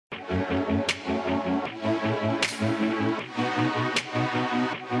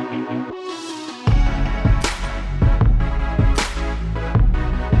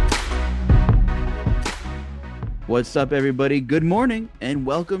What's up, everybody? Good morning, and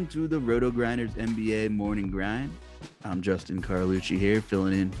welcome to the Roto Grinders NBA Morning Grind. I'm Justin Carlucci here,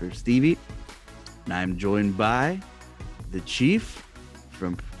 filling in for Stevie, and I'm joined by the Chief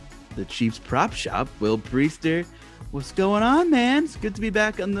from the Chiefs Prop Shop, Will Priester. What's going on, man? It's good to be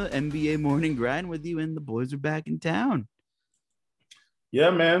back on the NBA Morning Grind with you, and the boys are back in town. Yeah,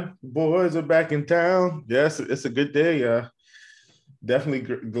 man. Boys are back in town. Yes, it's a good day.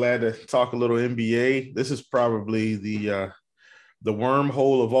 Definitely glad to talk a little NBA. This is probably the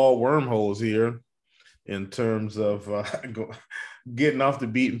wormhole of all wormholes here in terms of getting off the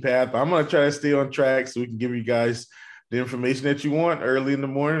beaten path. But I'm going to try to stay on track so we can give you guys the information that you want early in the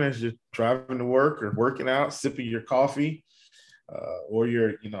morning as you're driving to work or working out, sipping your coffee, or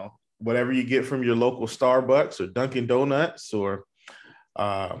your, whatever you get from your local Starbucks or Dunkin' Donuts or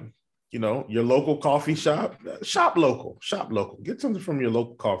your local coffee shop. Shop local. Get something from your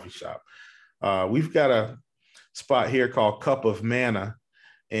local coffee shop. We've got a spot here called Cup of Mana,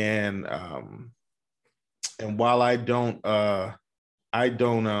 and while I don't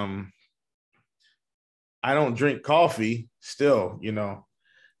drink coffee, still,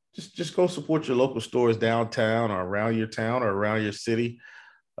 just go support your local stores downtown or around your town or around your city.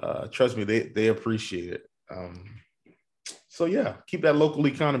 Trust me, they appreciate it. So yeah, keep that local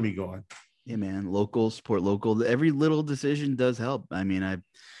economy going. Yeah, man. Local, support local. Every little decision does help. I mean, I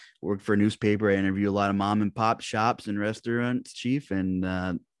work for a newspaper. I interview a lot of mom and pop shops and restaurants, Chief,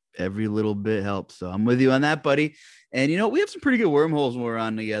 and every little bit helps. So I'm with you on that, buddy. And, we have some pretty good wormholes when we're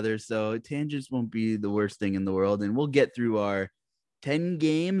on together. So tangents won't be the worst thing in the world. And we'll get through our 10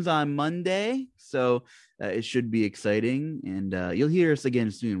 games on Monday. So it should be exciting. And you'll hear us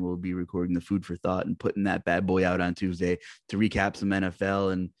again soon. We'll be recording the Food for Thought and putting that bad boy out on Tuesday to recap some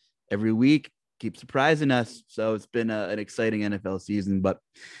NFL. And every week keep surprising us. So it's been an exciting NFL season. But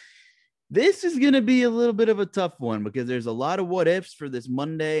this is going to be a little bit of a tough one because there's a lot of what ifs for this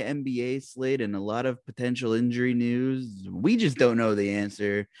Monday NBA slate and a lot of potential injury news. We just don't know the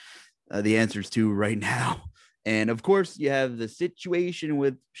answers to right now. And of course, you have the situation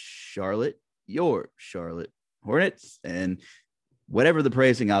with Charlotte, your Charlotte Hornets, and whatever the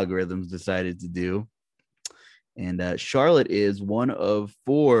pricing algorithms decided to do. And Charlotte is one of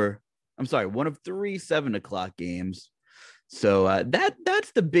three 7:00 games. So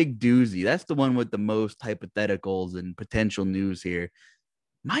that's the big doozy. That's the one with the most hypotheticals and potential news here.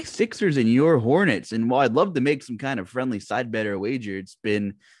 My Sixers and your Hornets. And while I'd love to make some kind of friendly side bet or wager, it's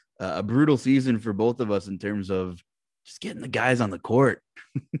been a brutal season for both of us in terms of just getting the guys on the court.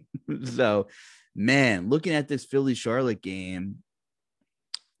 So, man, looking at this Philly-Charlotte game,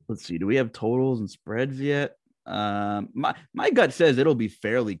 let's see. Do we have totals and spreads yet? My gut says it'll be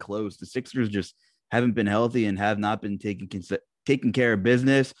fairly close. The Sixers just haven't been healthy and have not been taking care of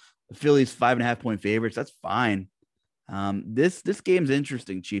business. The Phillies 5.5-point favorites. That's fine. This game's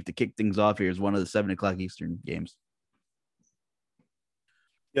interesting, Chief. To kick things off here is one of the 7:00 Eastern games.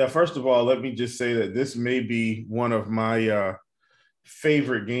 Yeah, first of all, let me just say that this may be one of my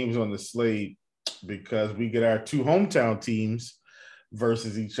favorite games on the slate because we get our two hometown teams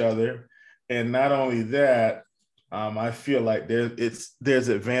versus each other. And not only that, I feel like there's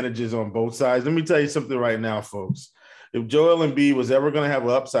advantages on both sides. Let me tell you something right now, folks. If Joel Embiid was ever going to have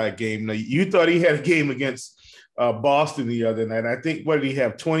an upside game, now you thought he had a game against Boston the other night. I think, what did he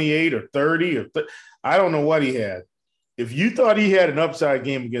have, 28 or 30 or I don't know what he had. If you thought he had an upside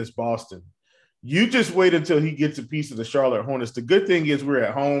game against Boston, you just wait until he gets a piece of the Charlotte Hornets. The good thing is we're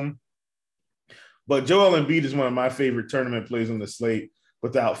at home, but Joel Embiid is one of my favorite tournament plays on the slate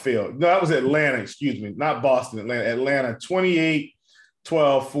without fail. No, that was Atlanta, excuse me, not Boston, Atlanta, 28,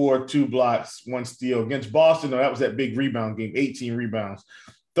 12, 4, 2 blocks, 1 steal. Against Boston, no, that was that big rebound game, 18 rebounds,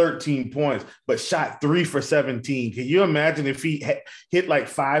 13 points, but shot 3 for 17. Can you imagine if he hit like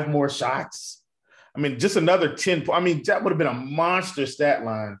 5 more shots? I mean, just another 10. I mean, that would have been a monster stat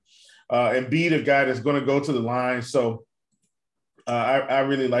line. And be the guy that's going to go to the line. So I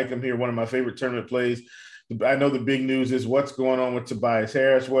really like him here. One of my favorite tournament plays. I know the big news is what's going on with Tobias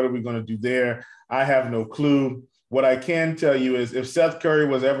Harris. What are we going to do there? I have no clue. What I can tell you is if Seth Curry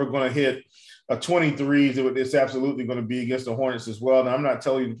was ever going to hit a 23s, it's absolutely going to be against the Hornets as well. Now, I'm not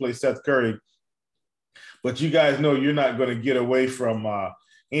telling you to play Seth Curry, but you guys know you're not going to get away from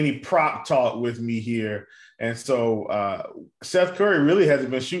any prop talk with me here. And so Seth Curry really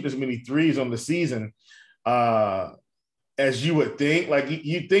hasn't been shooting as many threes on the season as you would think. Like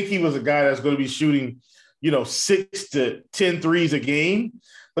you think he was a guy that's going to be shooting, 6 to 10 threes a game,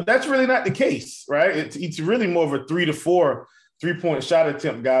 but that's really not the case, right? It's really more of a 3 to 4 3-point shot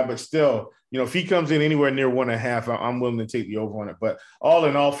attempt guy, but still, if he comes in anywhere near 1.5, I'm willing to take the over on it. But all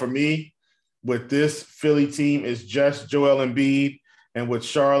in all, for me, with this Philly team is just Joel Embiid. And with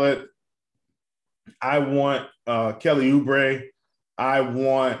Charlotte, I want Kelly Oubre. I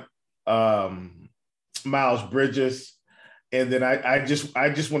want Miles Bridges. And then I just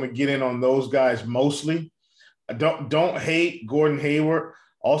want to get in on those guys mostly. Don't hate Gordon Hayward.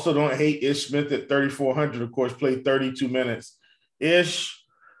 Also, don't hate Ish Smith at 3,400. Of course, played 32 minutes. Ish,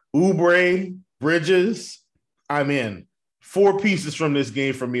 Oubre, Bridges. I'm in. 4 pieces from this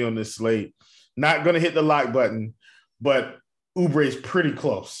game for me on this slate. Not going to hit the lock button, but Oubre is pretty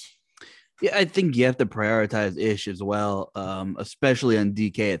close. Yeah, I think you have to prioritize Ish as well, especially on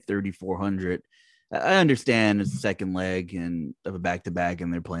DK at 3,400. I understand it's the second leg and of a back-to-back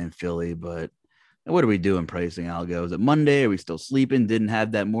and they're playing Philly, but what are we doing pricing algo? Is it Monday? Are we still sleeping? Didn't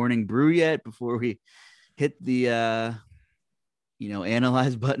have that morning brew yet before we hit the,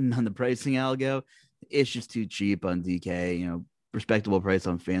 analyze button on the pricing algo. Ish is too cheap on DK, respectable price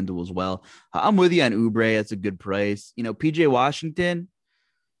on FanDuel as well. I'm with you on Oubre. That's a good price. PJ Washington,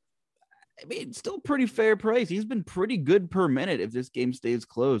 I mean, still pretty fair price. He's been pretty good per minute if this game stays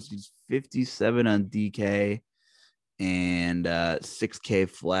close. He's 57 on DK and 6K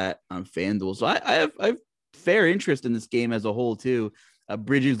flat on FanDuel. So I have fair interest in this game as a whole, too.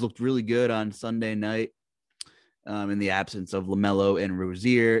 Bridges looked really good on Sunday night in the absence of LaMelo and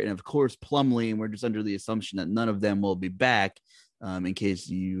Rozier. And, of course, Plumlee. And we're just under the assumption that none of them will be back in case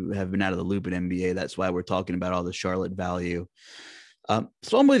you have been out of the loop at NBA. That's why we're talking about all the Charlotte value.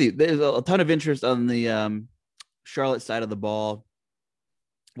 So I'm with you. There's a ton of interest on the Charlotte side of the ball.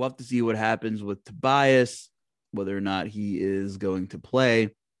 We'll have to see what happens with Tobias, whether or not he is going to play.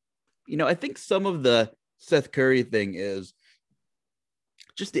 I think some of the Seth Curry thing is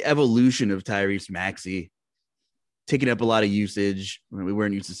just the evolution of Tyrese Maxey taking up a lot of usage. We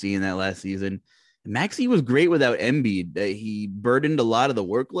weren't used to seeing that last season. Maxey was great without Embiid. He burdened a lot of the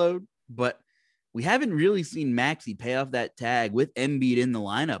workload, but we haven't really seen Maxey pay off that tag with Embiid in the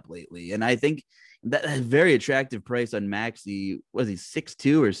lineup lately. And I think that a very attractive price on Maxey. Was he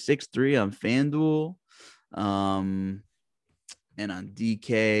 6'2" or 6'3" on FanDuel? And on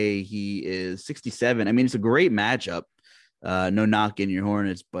DK, he is 67. I mean, it's a great matchup. No knock in your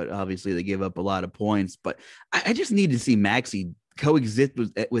Hornets, but obviously they give up a lot of points. But I just need to see Maxey coexist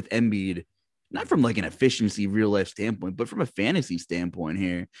with Embiid, not from like an efficiency real life standpoint, but from a fantasy standpoint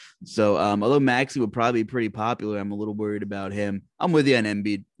here. So although Maxey would probably be pretty popular, I'm a little worried about him. I'm with you on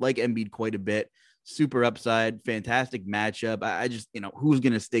Embiid, like Embiid quite a bit. Super upside, fantastic matchup. I just, who's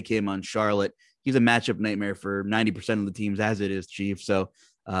going to stick him on Charlotte? He's a matchup nightmare for 90% of the teams as it is, Chief. So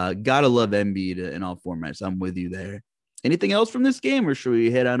gotta love Embiid in all formats. I'm with you there. Anything else from this game, or should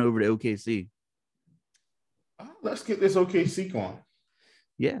we head on over to OKC? Let's get this OKC going.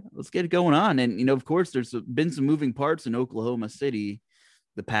 Yeah, let's get it going on. And, of course, there's been some moving parts in Oklahoma City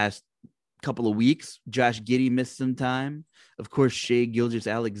the past couple of weeks. Josh Giddey missed some time. Of course, Shai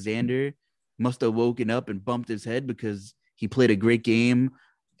Gilgeous-Alexander must have woken up and bumped his head because he played a great game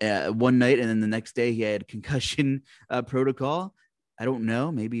one night, and then the next day he had concussion protocol. I don't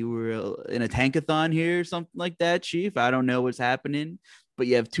know. Maybe we're in a tankathon here or something like that, Chief. I don't know what's happening. But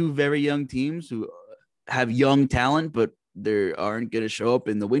you have two very young teams who have young talent, but they aren't going to show up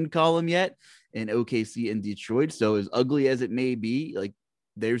in the win column yet in OKC and Detroit. So as ugly as it may be, like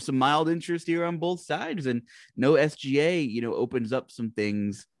there's some mild interest here on both sides, and no SGA, opens up some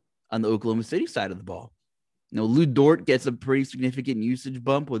things on the Oklahoma City side of the ball. Lou Dort gets a pretty significant usage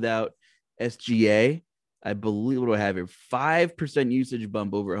bump without SGA. I believe what do I have here? 5% usage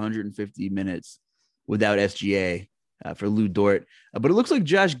bump over 150 minutes without SGA for Lou Dort. But it looks like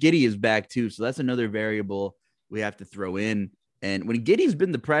Josh Giddey is back too. So that's another variable we have to throw in. And when Giddey's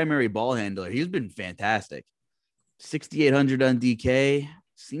been the primary ball handler, he's been fantastic. 6,800 on DK.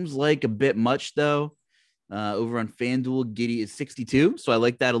 Seems like a bit much though. Over on FanDuel, Giddey is 62. So I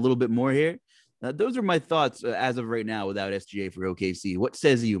like that a little bit more here. Those are my thoughts as of right now without SGA for OKC. What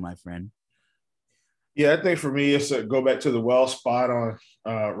says you, my friend? Yeah, I think for me, it's a go back to the well spot on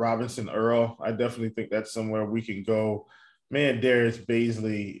Robinson Earl. I definitely think that's somewhere we can go. Man, Darius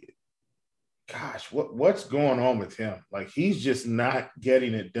Bazley, gosh, what's going on with him? Like, he's just not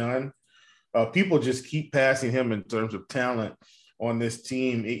getting it done. People just keep passing him in terms of talent on this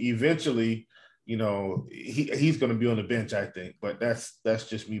team. Eventually, he's going to be on the bench, I think. But that's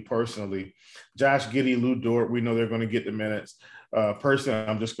just me personally. Josh Giddey, Lou Dort, we know they're going to get the minutes. Personally,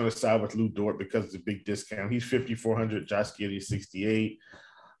 I'm just going to side with Lou Dort because it's a big discount. He's 5,400, Josh Giddey 68.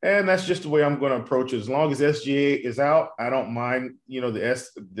 And that's just the way I'm going to approach it. As long as SGA is out, I don't mind,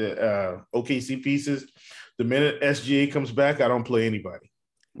 the OKC pieces. The minute SGA comes back, I don't play anybody.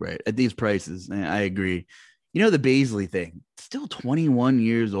 Right. At these prices, I agree. The Bazley thing, still 21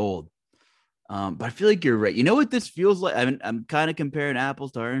 years old. But I feel like you're right. You know what this feels like? I'm kind of comparing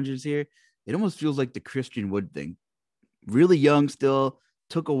apples to oranges here. It almost feels like the Christian Wood thing. Really young still,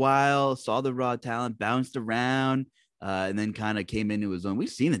 took a while, saw the raw talent, bounced around, and then kind of came into his own. We've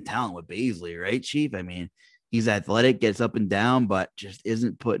seen the talent with Baisley, right, Chief? I mean, he's athletic, gets up and down, but just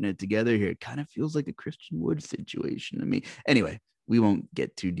isn't putting it together here. It kind of feels like a Christian Wood situation to me. Anyway, we won't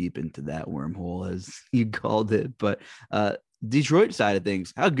get too deep into that wormhole, as you called it. But Detroit side of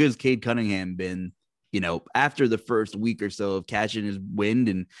things, how good has Cade Cunningham been? After the first week or so of catching his wind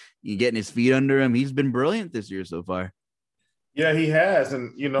and getting his feet under him, he's been brilliant this year so far. Yeah, he has.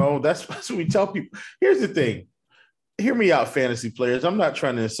 And, that's what we tell people. Here's the thing. Hear me out, fantasy players. I'm not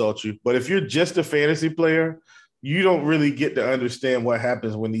trying to insult you, but if you're just a fantasy player, you don't really get to understand what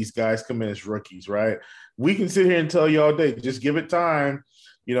happens when these guys come in as rookies, right? We can sit here and tell you all day, just give it time.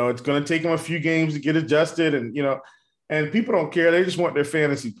 It's going to take them a few games to get adjusted. And people don't care. They just want their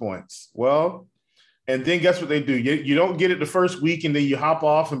fantasy points. Well, and then guess what they do? You don't get it the first week, and then you hop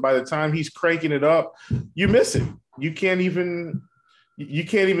off, and by the time he's cranking it up, you miss it. You can't even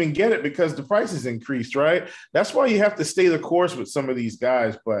get it because the price has increased, right? That's why you have to stay the course with some of these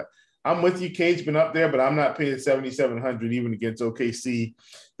guys. But I'm with you. Cade's been up there, but I'm not paying $7,700 even against OKC. I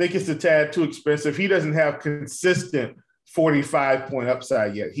think it's a tad too expensive. He doesn't have consistent 45-point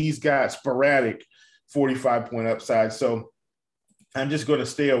upside yet. He's got sporadic 45-point upside. So I'm just going to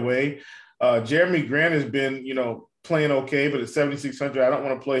stay away. Jeremy Grant has been, playing okay, but at 7,600, I don't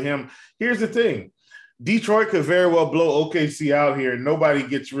want to play him. Here's the thing. Detroit could very well blow OKC out here, and nobody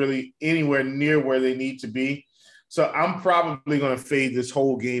gets really anywhere near where they need to be. So I'm probably going to fade this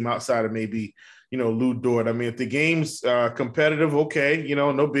whole game outside of maybe, Lou Dort. I mean, if the game's competitive, okay,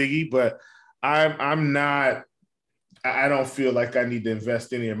 no biggie, but I'm not – I don't feel like I need to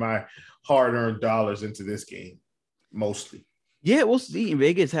invest any of my hard-earned dollars into this game, mostly. Yeah, we'll see.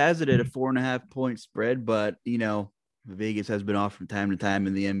 Vegas has it at a 4.5-point spread, but, Vegas has been off from time to time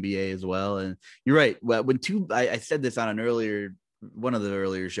in the NBA as well. And you're right. Well, I said this on one of the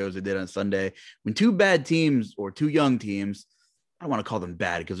earlier shows I did on Sunday, when two bad teams or two young teams, I don't want to call them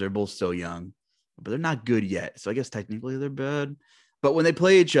bad because they're both so young, but they're not good yet. So I guess technically they're bad. But when they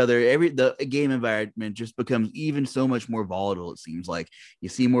play each other, the game environment just becomes even so much more volatile. It seems like you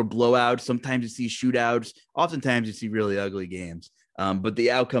see more blowouts. Sometimes you see shootouts. Oftentimes you see really ugly games. But the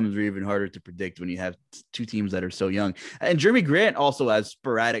outcomes are even harder to predict when you have two teams that are so young. And Jeremy Grant also has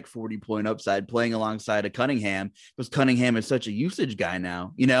sporadic 40-point upside playing alongside a Cunningham, because Cunningham is such a usage guy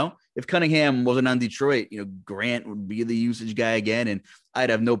now. If Cunningham wasn't on Detroit, Grant would be the usage guy again, and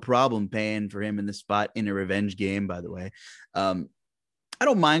I'd have no problem paying for him in the spot in a revenge game, by the way. I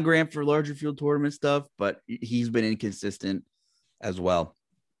don't mind Grant for larger field tournament stuff, but he's been inconsistent as well.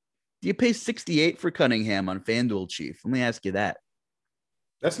 Do you pay 68 for Cunningham on FanDuel, Chief? Let me ask you that.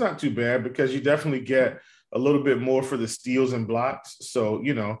 That's not too bad because you definitely get a little bit more for the steals and blocks. So,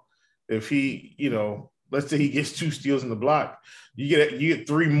 if he, let's say he gets 2 steals in the block, you get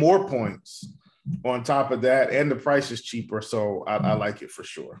 3 more points on top of that, and the price is cheaper. So I like it for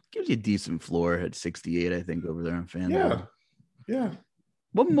sure. Gives you a decent floor at 68, I think, over there on FanDuel. Yeah.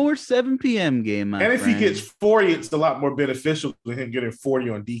 One more 7 p.m. game, and if he gets 40, it's a lot more beneficial than him getting 40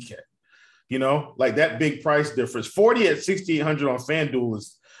 on DK. Like that big price difference. 40 at 6,800 on FanDuel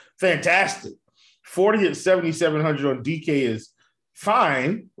is fantastic. 40 at 7,700 on DK is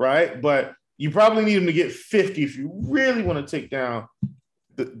fine, right? But you probably need him to get 50 if you really want to take down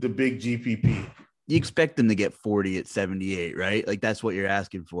the big GPP. You expect them to get 40 at 78, right? Like that's what you're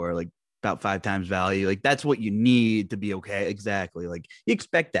asking for, like about 5 times value. Like that's what you need to be okay. Exactly. Like you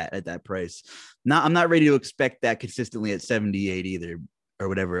expect that at that price. I'm not ready to expect that consistently at 78 either, or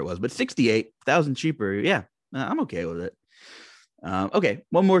whatever it was, but 68,000 cheaper. Yeah, I'm okay with it. Okay,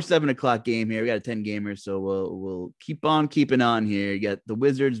 one more 7 o'clock game here. We got a 10 gamer, so we'll keep on keeping on here. You got the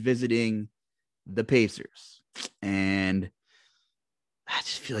Wizards visiting the Pacers, and I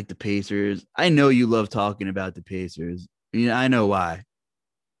just feel like the Pacers. I know you love talking about the Pacers. I know why.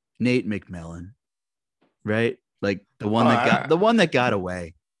 Nate McMillan, right? Like the one that got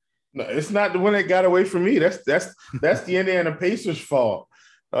away. No, it's not the one that got away from me. That's the Indiana Pacers' fault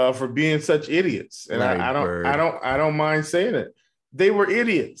for being such idiots, and I don't mind saying it. They were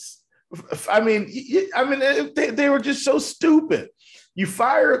idiots. I mean, they were just so stupid. You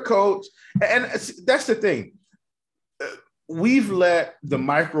fire a coach, and that's the thing. We've let the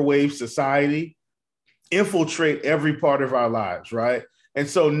microwave society infiltrate every part of our lives, right? And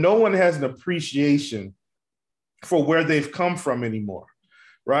so no one has an appreciation for where they've come from anymore,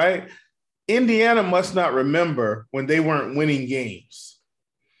 right? Indiana must not remember when they weren't winning games.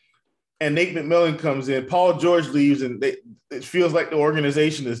 And Nate McMillan comes in, Paul George leaves, and it feels like the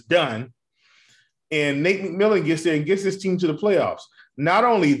organization is done. And Nate McMillan gets there and gets his team to the playoffs. Not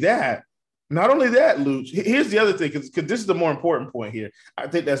only that, Luch, here's the other thing, because this is the more important point here. I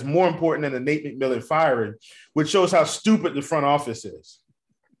think that's more important than the Nate McMillan firing, which shows how stupid the front office is.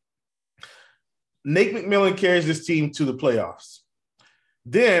 Nate McMillan carries this team to the playoffs.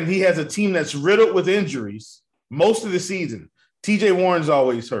 Then he has a team that's riddled with injuries most of the season. TJ Warren's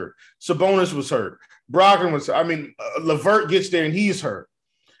always hurt. Sabonis was hurt. Brogdon was, LeVert gets there and he's hurt.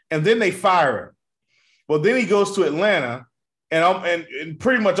 And then they fire him. Well, then he goes to Atlanta and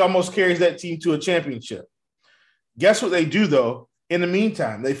pretty much almost carries that team to a championship. Guess what they do, though, in the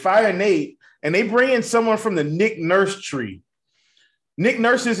meantime? They fire Nate and they bring in someone from the Nick Nurse tree. Nick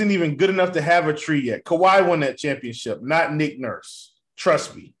Nurse isn't even good enough to have a tree yet. Kawhi won that championship, not Nick Nurse.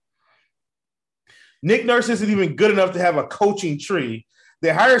 Trust me. Nick Nurse isn't even good enough to have a coaching tree. They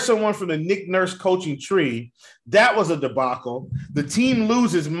hired someone from the Nick Nurse coaching tree. That was a debacle. The team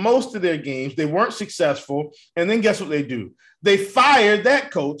loses most of their games. They weren't successful. And then guess what they do? They fired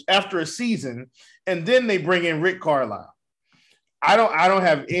that coach after a season, and then they bring in Rick Carlisle. I don't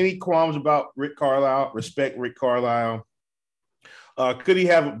have any qualms about Rick Carlisle. Respect Rick Carlisle. Could he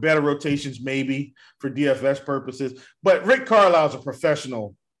have better rotations? Maybe for DFS purposes. But Rick Carlisle is a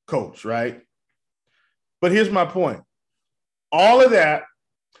professional coach, right? But here's my point. All of that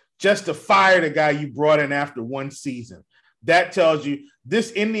just to fire the guy you brought in after one season. That tells you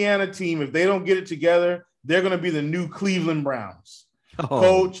this Indiana team, if they don't get it together, they're going to be the new Cleveland Browns. Oh.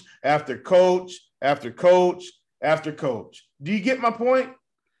 Coach after coach after coach after coach. Do you get my point?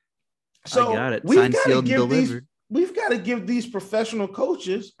 So I got it. Signed, sealed, and delivered. We've got to give these professional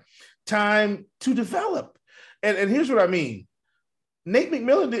coaches time to develop. And here's what I mean. Nate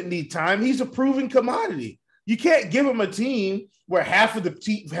McMillan didn't need time. He's a proven commodity. You can't give him a team where half of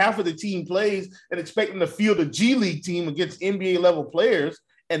the team plays and expect them to field a G League team against NBA level players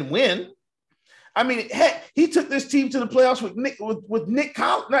and win. I mean, heck, he took this team to the playoffs with Nick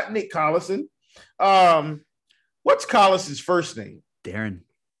Collison. What's Collison's first name? Darren.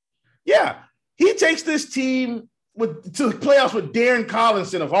 Yeah, he takes this team to the playoffs with Darren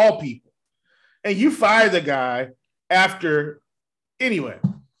Collison of all people, and you fire the guy after. Anyway,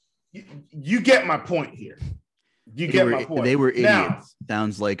 you get my point here. My point. They were idiots. Now,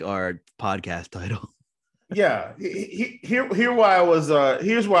 sounds like our podcast title. Yeah, here's why I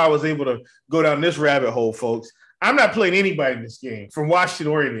was able to go down this rabbit hole, folks. I'm not playing anybody in this game from Washington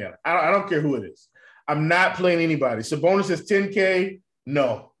or Indiana. I don't care who it is. I'm not playing anybody. Sabonis is 10K.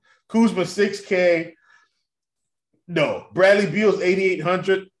 No. Kuzma 6K. No. Bradley Beal's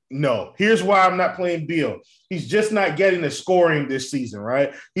 8,800. No. Here's why I'm not playing Beal. He's just not getting the scoring this season,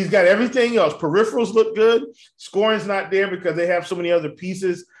 right? He's got everything else. Peripherals look good. Scoring's not there because they have so many other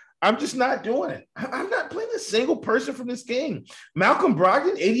pieces. I'm just not doing it. I'm not playing a single person from this game. Malcolm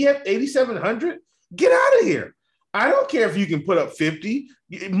Brogdon, 8,700. Get out of here. I don't care if you can put up 50.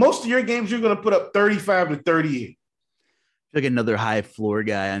 Most of your games, you're going to put up 35 to 38. Like another high floor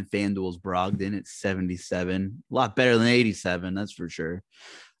guy on FanDuel's Brogdon at 77. A lot better than 87, that's for sure.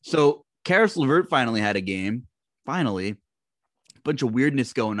 So Karis LeVert finally had a game. Finally. Bunch of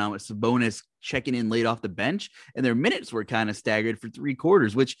weirdness going on with Sabonis checking in late off the bench, and their minutes were kind of staggered for 3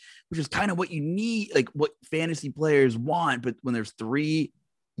 quarters, which is kind of what you need, like what fantasy players want. But when there's 3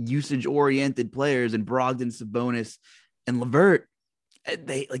 usage-oriented players and Brogdon, Sabonis, and LeVert,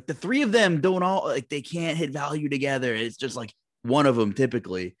 they like the 3 of them don't all like they can't hit value together. It's just like one of them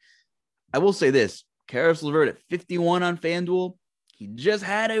typically. I will say this: Karis LeVert at 51 on FanDuel, he just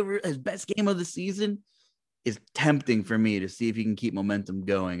had his best game of the season. Is tempting for me to see if he can keep momentum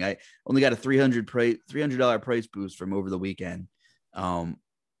going. I only got a $300 price boost from over the weekend. I'm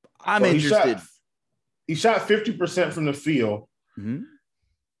interested. He shot 50% from the field,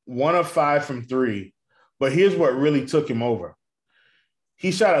 1 of 5 from 3. But here's what really took him over.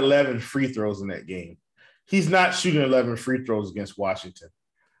 He shot 11 free throws in that game. He's not shooting 11 free throws against Washington.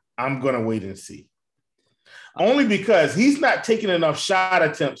 I'm going to wait and see. Only because he's not taking enough shot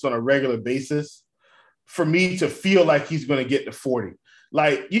attempts on a regular basis for me to feel like he's going to get to 40.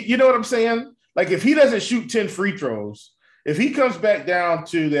 Like, you know what I'm saying? Like, if he doesn't shoot 10 free throws, if he comes back down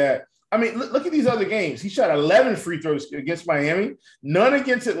to that, I mean, look at these other games. He shot 11 free throws against Miami, none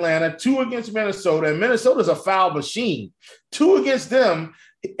against Atlanta, 2 against Minnesota, and Minnesota's a foul machine. 2 against them.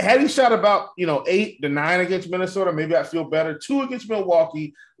 Had he shot about, 8 to 9 against Minnesota, maybe I'd feel better. 2 against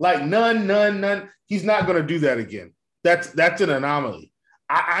Milwaukee, like none. He's not going to do that again. That's an anomaly.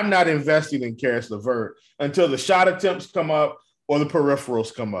 I'm not investing in Karis LeVert until the shot attempts come up or the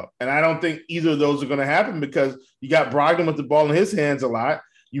peripherals come up. And I don't think either of those are going to happen because you got Brogdon with the ball in his hands a lot.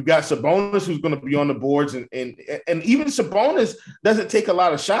 You got Sabonis who's going to be on the boards, and even Sabonis doesn't take a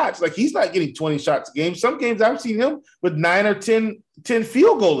lot of shots. Like he's not getting 20 shots a game. Some games I've seen him with 9 or 10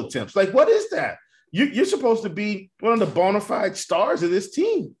 field goal attempts. Like what is that? You're supposed to be one of the bona fide stars of this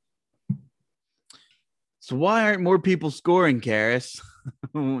team. So why aren't more people scoring, Karis?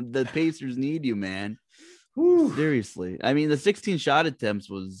 The Pacers need you, man. Whew. Seriously. I mean, the 16 shot attempts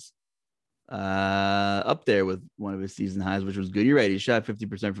was up there with one of his season highs, which was good. You're right. He shot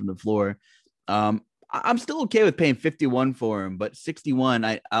 50% from the floor. I'm still okay with paying 51 for him, but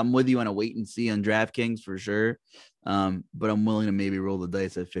 61, I'm with you on a wait and see on DraftKings for sure. But I'm willing to maybe roll the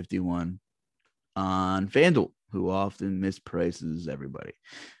dice at 51 on FanDuel, who often misprices everybody.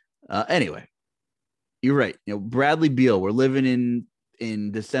 Anyway, you're right. Bradley Beal, we're living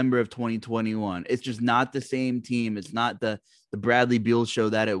in December of 2021. It's just not the same team. It's not the Bradley Beal show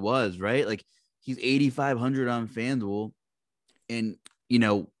that it was, right? Like he's 8,500 on FanDuel. And,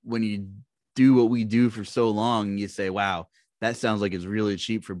 when you do what we do for so long, you say, wow, that sounds like it's really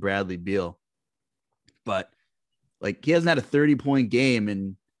cheap for Bradley Beal. But like he hasn't had a 30-point game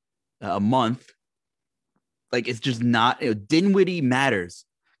in a month. Like it's just not, Dinwiddie matters.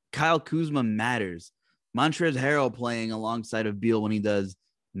 Kyle Kuzma matters. Montrezl Harrell playing alongside of Beal when he does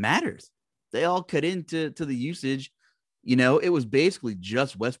matters. They all cut into the usage. It was basically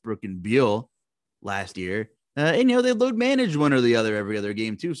just Westbrook and Beal last year. And they load managed one or the other every other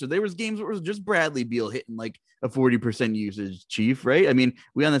game too. So there was games where it was just Bradley Beal hitting like a 40% usage, Chief, right? I mean,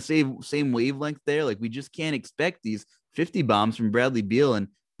 we on the same wavelength there. Like we just can't expect these 50 bombs from Bradley Beal. And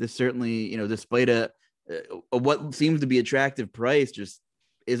this certainly, despite a what seems to be attractive price, just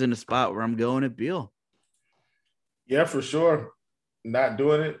isn't a spot where I'm going at Beal. Yeah, for sure. Not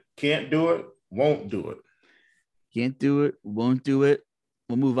doing it. Can't do it. Won't do it. Can't do it. Won't do it.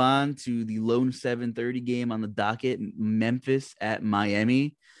 We'll move on to the lone 7:30 game on the docket, Memphis at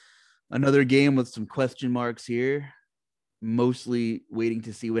Miami. Another game with some question marks here. Mostly waiting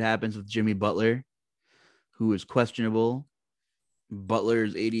to see what happens with Jimmy Butler, who is questionable.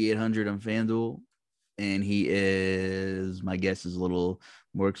 Butler's 8,800 on FanDuel, and he is, my guess is a little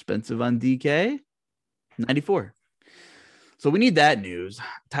more expensive on DK, 94. So we need that news.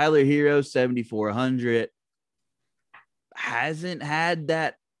 Tyler Hero, 7,400. Hasn't had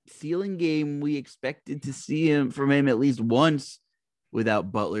that ceiling game we expected to see from him at least once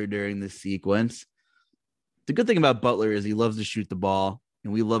without Butler during this sequence. The good thing about Butler is he loves to shoot the ball,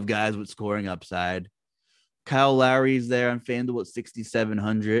 and we love guys with scoring upside. Kyle Lowry's there on FanDuel at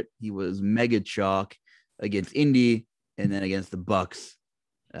 6,700. He was mega chalk against Indy, and then against the Bucks,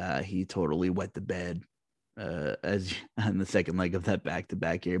 he totally wet the bed as on the second leg of that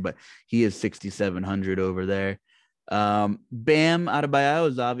back-to-back here. But he is 6,700 over there. Bam Adebayo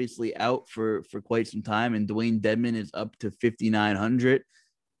is obviously out for quite some time, and Dwayne Dedmon is up to 5,900.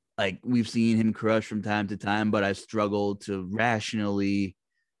 Like we've seen him crush from time to time, but I struggle to rationally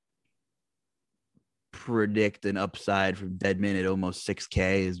predict an upside from Dedmon at almost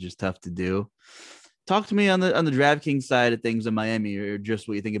 6K is just tough to do. Talk to me on the DraftKings side of things in Miami, or just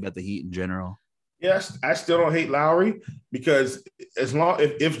what you think about the Heat in general. Yes, I still don't hate Lowry because as long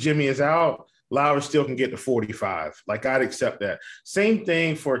if Jimmy is out, Lowry still can get to 45. Like I'd accept that. Same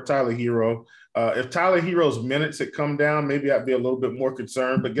thing for Tyler Hero. If Tyler Hero's minutes had come down, maybe I'd be a little bit more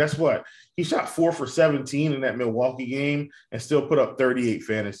concerned. But guess what? He shot 4 for 17 in that Milwaukee game and still put up 38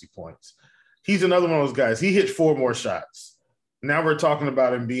 fantasy points. He's another one of those guys. He hit 4 more shots. Now we're talking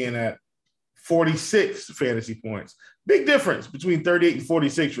about him being at 46 fantasy points. Big difference between 38 and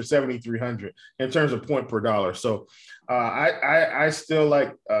 46 for 7,300 in terms of point per dollar. So I still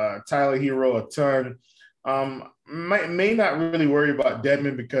like Tyler Hero a ton. May not really worry about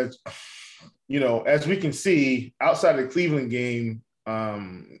Dedmon because, as we can see, outside of the Cleveland game,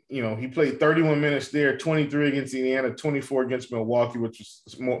 he played 31 minutes there, 23 against Indiana, 24 against Milwaukee, which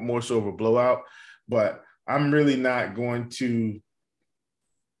was more so of a blowout. But I'm really not going to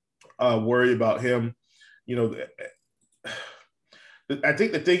worry about him. I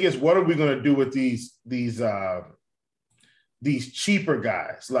think the thing is, what are we going to do with these cheaper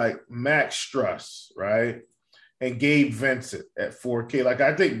guys like Max Struss, right, and Gabe Vincent at 4K? Like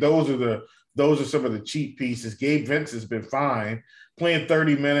I think those are some of the cheap pieces. Gabe Vincent's been fine, playing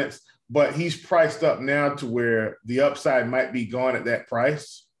 30 minutes, but he's priced up now to where the upside might be gone at that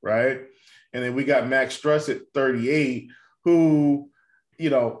price, right? And then we got Max Struss at 38, who, he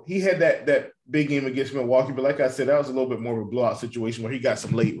had that big game against Milwaukee, but like I said, that was a little bit more of a blowout situation where he got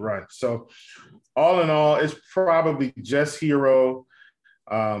some late runs. So all in all, it's probably just Hero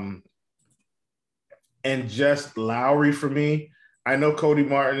and just Lowry for me. I know Caleb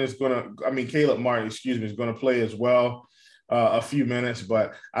Martin is going to play as well. a few minutes,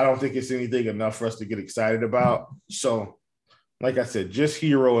 but I don't think it's anything enough for us to get excited about. So, like I said, just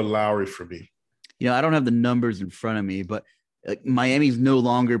Hero and Lowry for me. I don't have the numbers in front of me, but Miami's no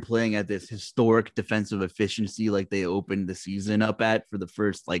longer playing at this historic defensive efficiency like they opened the season up at for the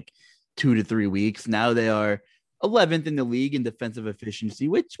first 2 to 3 weeks. Now they are 11th in the league in defensive efficiency,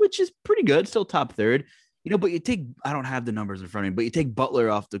 which is pretty good, still top third. But I don't have the numbers in front of me, but you take Butler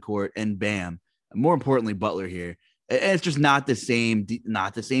off the court and bam, more importantly, Butler here. And it's just not the same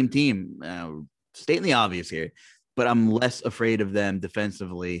team. Stating the obvious here, but I'm less afraid of them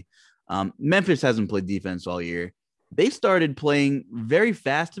defensively. Memphis hasn't played defense all year. They started playing very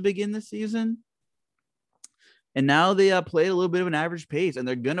fast to begin the season. And now they play a little bit of an average pace, and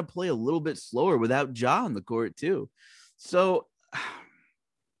they're going to play a little bit slower without Ja on the court too. So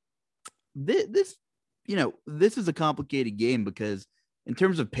this is a complicated game because in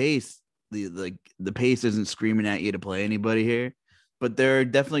terms of pace, the pace isn't screaming at you to play anybody here, but there are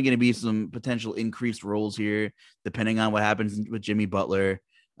definitely going to be some potential increased roles here, depending on what happens with Jimmy Butler.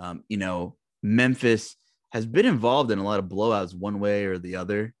 Memphis has been involved in a lot of blowouts one way or the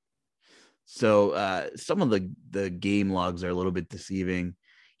other. So some of the game logs are a little bit deceiving.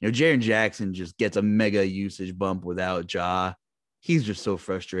 Jaren Jackson just gets a mega usage bump without Ja. He's just so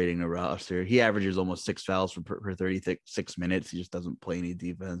frustrating to roster. He averages almost 6 fouls per 36 minutes. He just doesn't play any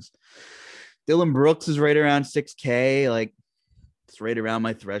defense. Dylan Brooks is right around 6K. It's right around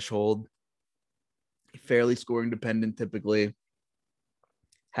my threshold. Fairly scoring dependent typically.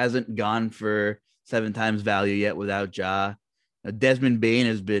 Hasn't gone for 7 times value yet without Ja. Desmond Bane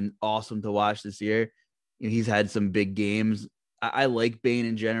has been awesome to watch this year. He's had some big games. I like Bane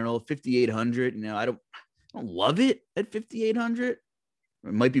in general. 5,800. I don't love it at 5,800.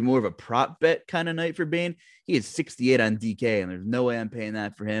 It might be more of a prop bet kind of night for Bane. He is 68 on DK, and there's no way I'm paying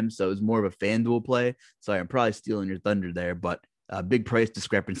that for him. So it's more of a FanDuel play. Sorry, I'm probably stealing your thunder there, but big price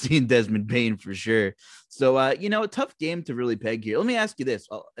discrepancy in Desmond Bane for sure. So, a tough game to really peg here. Let me ask you this,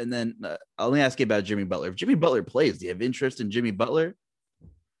 and then let me ask you about Jimmy Butler. If Jimmy Butler plays, do you have interest in Jimmy Butler?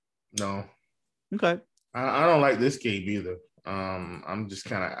 No. Okay. I don't like this game either. I'm just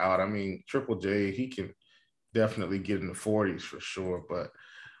kind of out. I mean, Triple J, he can definitely get in the 40s for sure. But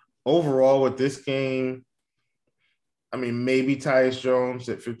overall with this game, I mean, maybe Tyus Jones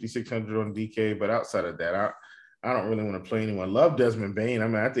at 5,600 on DK, but outside of that, I don't really want to play anyone. Love Desmond Bane. I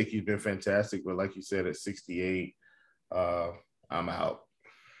mean, I think he's been fantastic, but like you said, at 68, I'm out.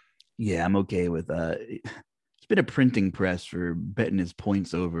 Yeah, I'm okay with it's been a printing press for betting his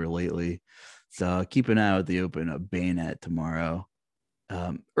points over lately. So keep an eye out the open of Bane at tomorrow.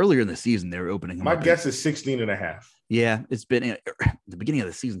 Earlier in the season, they were opening him My up. guess is 16.5. Yeah, it's been at the beginning of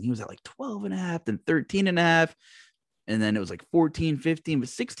the season. He was at 12.5, then 13.5. And then it was 14, 15, but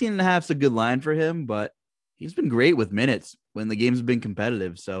 16.5 is a good line for him. But he's been great with minutes when the game's been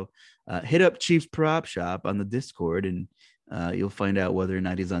competitive. So hit up Chiefs Prop Shop on the Discord, and you'll find out whether or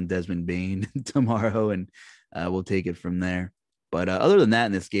not he's on Desmond Bane tomorrow, and we'll take it from there. But other than that,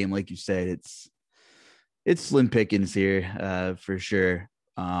 in this game, like you said, it's slim pickings here for sure.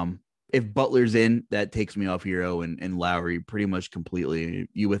 If Butler's in, that takes me off Hero and Lowry pretty much completely.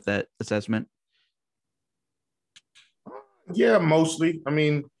 You with that assessment? Yeah, mostly. I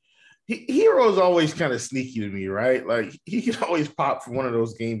mean, Hero's always kind of sneaky to me, right? He can always pop for one of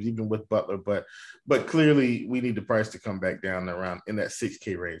those games, even with Butler. But clearly, we need the price to come back down around in that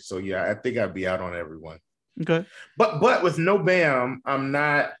 6K range. So yeah, I think I'd be out on everyone. Okay. But with no Bam, I'm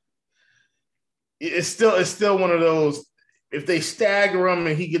not. It's still one of those. If they stagger him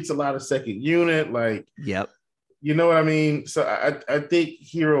and he gets a lot of second unit, yep, you know what I mean. So I think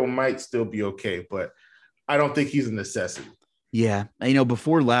Hero might still be okay, but I don't think he's a necessity. Yeah,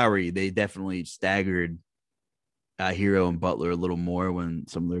 before Lowry, they definitely staggered Hero and Butler a little more when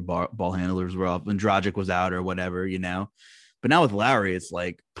some of their ball handlers were off, when Dragic was out or whatever, But now with Lowry, it's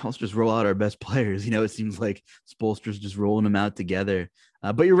let's just roll out our best players. It seems like Spoelstra's just rolling them out together.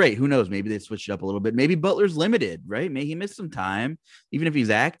 But you're right. Who knows? Maybe they switched it up a little bit. Maybe Butler's limited, right? Maybe he missed some time. Even if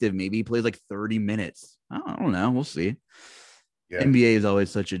he's active, maybe he plays 30 minutes. I don't know. We'll see. Yeah. NBA is always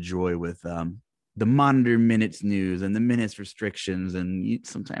such a joy with the monitor minutes news and the minutes restrictions. And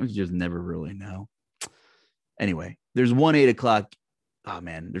sometimes you just never really know. Anyway, there's 8 o'clock. Oh,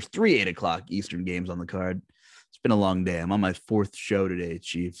 man. There's 3 8 o'clock Eastern games on the card. It's been a long day. I'm on my 4th show today,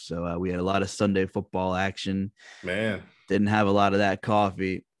 Chief. So we had a lot of Sunday football action. Man. Didn't have a lot of that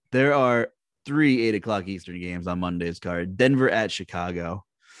coffee. There are 3 8 o'clock Eastern games on Monday's card. Denver at Chicago.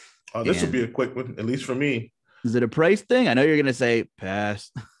 Oh, this will be a quick one, at least for me. Is it a price thing? I know you're going to say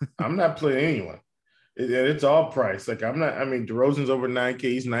pass. I'm not playing anyone. It's all price. I'm not. I mean, DeRozan's over 9K.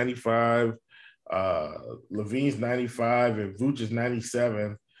 He's 95. Uh, Levine's 95 and Vooch is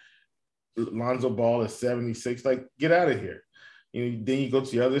 97. Lonzo Ball is 76. Like, get out of here. Then you go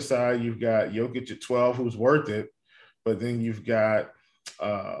to the other side. You've got Jokic at 12, who's worth it. But then you've got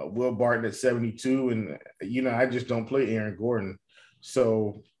Will Barton at 72. And, I just don't play Aaron Gordon.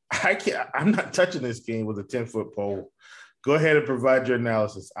 So I'm not touching this game with a 10-foot pole. Go ahead and provide your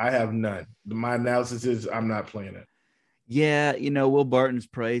analysis. I have none. My analysis is I'm not playing it. Yeah, Will Barton's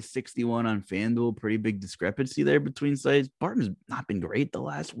price 61 on FanDuel, pretty big discrepancy there between sides. Barton's not been great the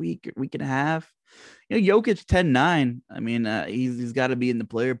last week and a half. Jokic 10-9. I mean, he's got to be in the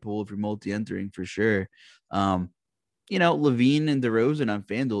player pool if you're multi-entering for sure. Levine and DeRozan on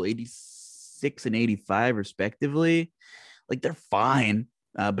FanDuel 86 and 85 respectively. Like, they're fine.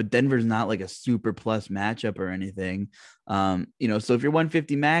 But Denver's not like a super plus matchup or anything. So if you're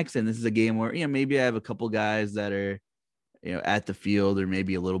 150 max and this is a game where, maybe I have a couple guys that are, at the field or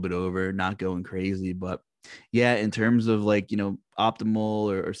maybe a little bit over, not going crazy. But yeah, in terms of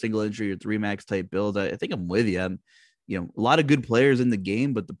optimal or single entry or 3 max type builds, I think I'm with you. A lot of good players in the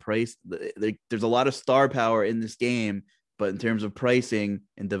game, but the price, there's a lot of star power in this game. But in terms of pricing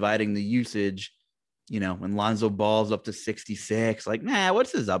and dividing the usage, when Lonzo Ball's up to 66,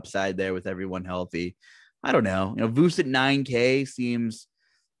 what's his upside there with everyone healthy? I don't know. Vooch at 9K seems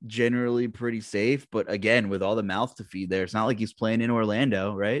generally pretty safe, but again, with all the mouth to feed there, it's not like he's playing in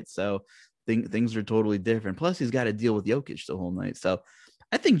Orlando, right? So things are totally different. Plus, he's got to deal with Jokic the whole night. So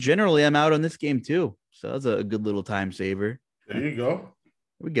I think generally I'm out on this game too. So that's a good little time saver. There you go. Here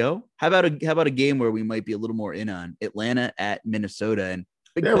we go. How about a game where we might be a little more in on Atlanta at Minnesota? And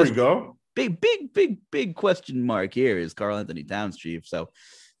there we go. Big question mark here is Karl-Anthony Towns, Chief. So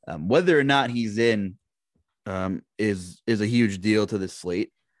whether or not he's in is a huge deal to this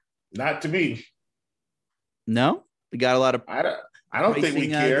slate. Not to me. No, we got a lot of. I don't think we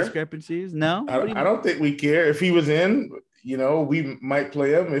care. Discrepancies. No, I don't think we care. If he was in, we might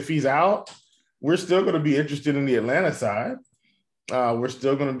play him. If he's out, we're still going to be interested in the Atlanta side. We're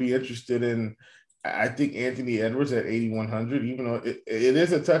still going to be interested in, I think, Anthony Edwards at 8,100, even though it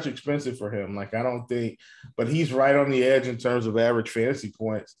is a touch expensive for him. I don't think, but he's right on the edge in terms of average fantasy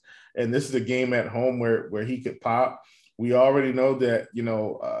points. And this is a game at home where he could pop. We already know that,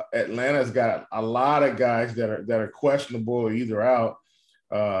 Atlanta's got a lot of guys that are questionable or either out,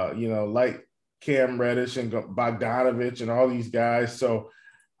 like Cam Reddish and Bogdanovich and all these guys. So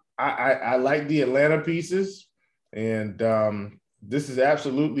I like the Atlanta pieces. And this is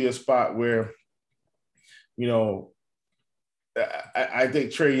absolutely a spot where, I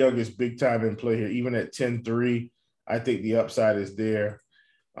think Trae Young is big time in play here, even at 10-3. I think the upside is there.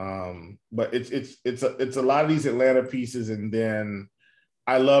 But it's a lot of these Atlanta pieces, and then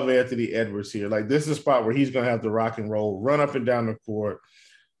I love Anthony Edwards here. This is a spot where he's going to have to rock and roll, run up and down the court,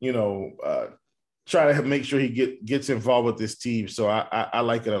 try to make sure he gets involved with this team. So I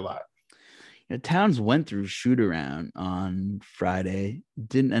like it a lot. Towns went through shoot around on Friday,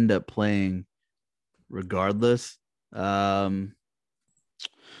 didn't end up playing regardless. Are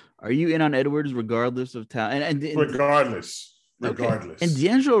you in on Edwards regardless of Towns? And regardless. Okay. And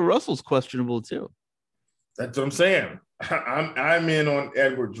D'Angelo Russell's questionable too. That's what I'm saying. I'm in on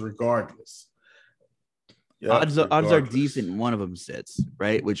Edwards regardless. Yep, odds are decent. One of them sits,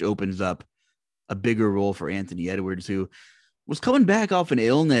 right? Which opens up a bigger role for Anthony Edwards, who was coming back off an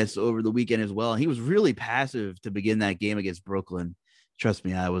illness over the weekend as well. He was really passive to begin that game against Brooklyn. Trust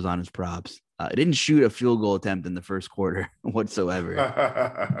me, I was on his props. I didn't shoot a field goal attempt in the first quarter whatsoever.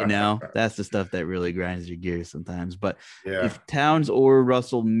 That's the stuff that really grinds your gears sometimes. But if Towns or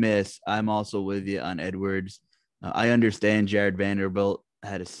Russell miss, I'm also with you on Edwards. I understand Jared Vanderbilt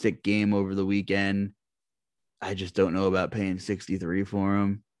had a sick game over the weekend. I just don't know about paying 63 for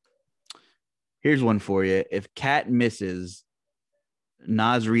him. Here's one for you. If Cat misses,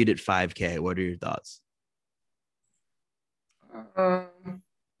 Naz Reid at 5K, what are your thoughts?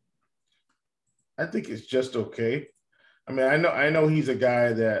 I think it's just okay. I mean, I know he's a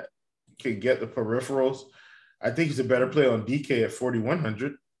guy that can get the peripherals. I think he's a better play on DK at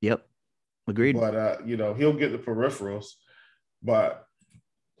 4,100. Yep. Agreed. But, he'll get the peripherals. But,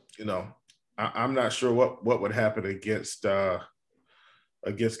 I'm not sure what would happen against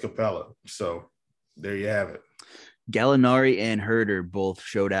Capella. So there you have it. Gallinari and Herder both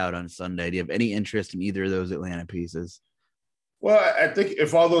showed out on Sunday. Do you have any interest in either of those Atlanta pieces? Well, I think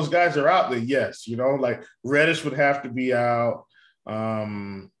if all those guys are out, then yes, Reddish would have to be out.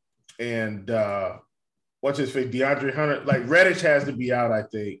 And what's his face? DeAndre Hunter. Reddish has to be out, I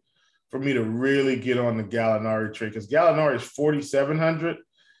think, for me to really get on the Gallinari trade, because Gallinari is 4,700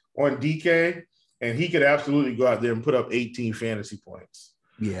 on DK, and he could absolutely go out there and put up 18 fantasy points.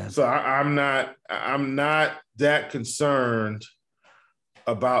 Yeah. So I'm not that concerned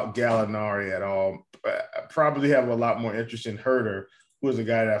about Gallinari at all. I probably have a lot more interest in Herter, who is a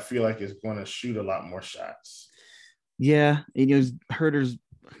guy that I feel like is going to shoot a lot more shots. Yeah. And, Herter's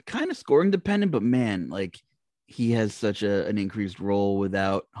kind of scoring dependent, but man, like he has such an increased role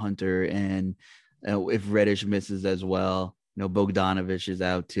without Hunter. And if Reddish misses as well, Bogdanovich is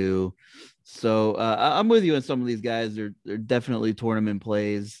out too. So I'm with you on some of these guys. They're definitely tournament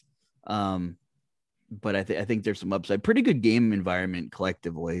plays. But I think there's some upside. Pretty good game environment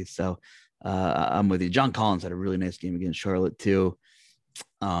collectively. So I'm with you. John Collins had a really nice game against Charlotte too.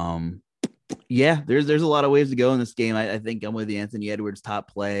 Yeah, there's a lot of ways to go in this game. I think I'm with the Anthony Edwards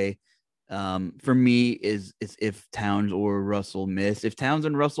top play. For me is if Towns or Russell miss. If Towns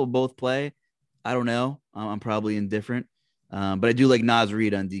and Russell both play, I don't know. I'm probably indifferent. But I do like Naz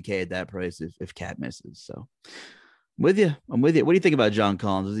Reid on DK at that price if Cat misses. So with you. I'm with you. What do you think about John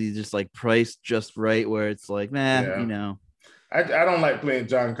Collins? Is he just like priced just right where it's like, Yeah. I don't like playing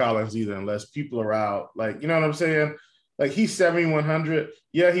John Collins either unless people are out. Like, you know what I'm saying? Like he's 7,100.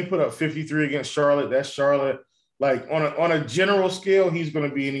 Yeah, he put up 53 against Charlotte. That's Charlotte. Like on a general scale, he's going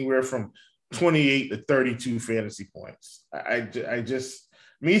to be anywhere from 28 to 32 fantasy points.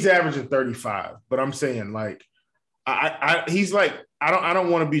 He's averaging 35, but I'm saying like he's like I don't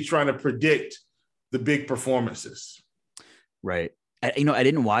want to be trying to predict the big performances. Right. I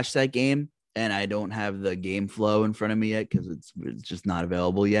didn't watch that game and I don't have the game flow in front of me yet because it's just not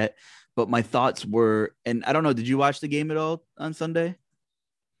available yet. But my thoughts were, and I don't know, did you watch the game at all on Sunday?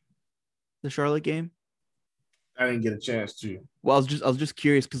 The Charlotte game? I didn't get a chance to. Well, I was just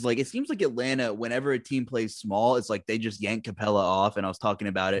curious because like it seems like Atlanta, whenever a team plays small, it's like they just yank Capella off. And I was talking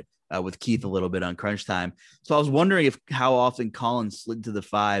about it with Keith a little bit on Crunch Time. So I was wondering how often Collins slid to the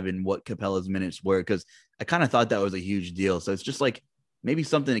 5 and what Capella's minutes were, because I kind of thought that was a huge deal. So it's just like maybe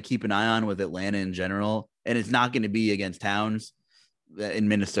something to keep an eye on with Atlanta in general. And it's not going to be against Towns in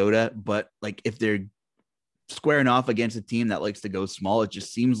Minnesota, but like if they're squaring off against a team that likes to go small, it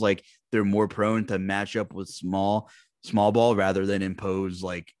just seems like they're more prone to match up with small ball rather than impose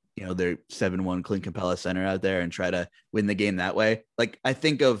like their 7-1 Clint Capella center out there and try to win the game that way. Like I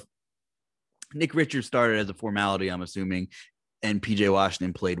think of Nick Richards started as a formality, I'm assuming, and PJ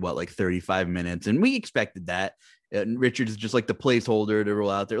Washington played like 35 minutes, and we expected that. And Richards is just like the placeholder to roll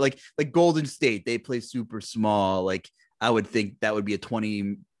out there, like Golden State, they play super small. Like I would think that would be a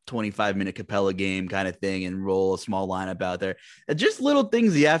 25-minute Capella game kind of thing and roll a small lineup out there. And just little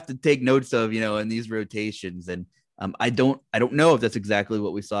things you have to take notes of, in these rotations. And I don't know if that's exactly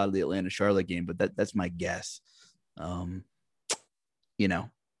what we saw in the Atlanta Charlotte game, but that's my guess. Poor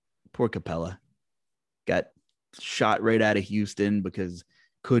Capella got shot right out of Houston because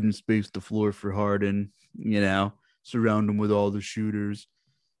couldn't space the floor for Harden, surround him with all the shooters.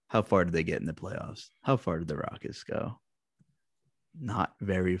 How far did they get in the playoffs? How far did the Rockets go? Not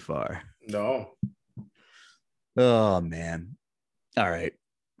very far. No. Oh, man. All right.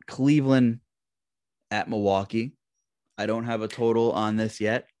 Cleveland at Milwaukee. I don't have a total on this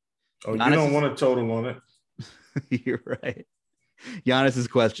yet. Oh, Giannis, you don't want a total on it. You're right. Giannis is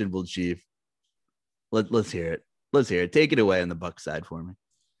questionable, Chief. Let's hear it. Let's hear it. Take it away on the Bucks side for me.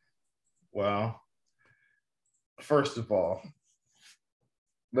 Well, first of all,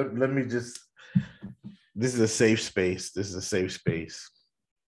 let me just – this is a safe space.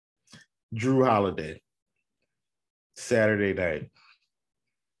 Jrue Holiday, Saturday night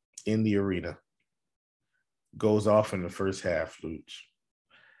in the arena, goes off in the first half, Luch.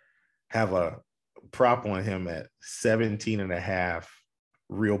 Have a prop on him at 17.5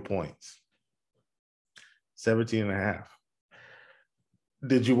 real points. 17.5.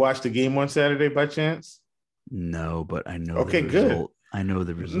 Did you watch the game on Saturday by chance? No, but I know the result. Good. I know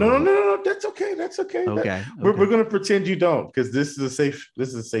the result. No. That's okay. Okay. We're gonna pretend you don't, because this is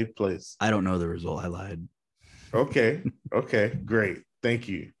a safe place. I don't know the result. I lied. Okay. Great. Thank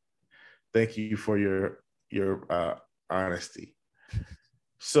you for your honesty.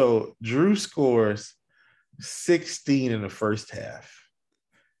 So Jrue scores 16 in the first half.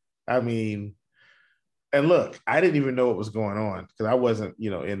 I mean, and look, I didn't even know what was going on because I wasn't,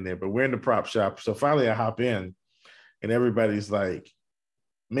 in there, but we're in the prop shop. So finally I hop in and everybody's like,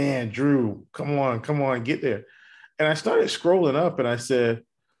 man, Jrue, come on, get there. And I started scrolling up and I said,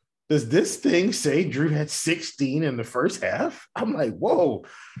 does this thing say Jrue had 16 in the first half? I'm like, whoa.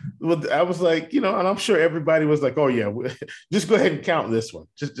 I was like, and I'm sure everybody was like, oh yeah, just go ahead and count this one.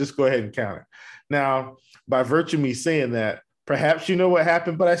 Just go ahead and count it. Now, by virtue of me saying that, perhaps you know what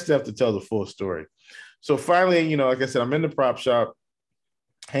happened, but I still have to tell the full story. So finally, like I said, I'm in the prop shop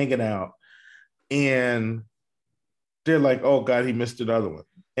hanging out and they're like, oh God, he missed another one.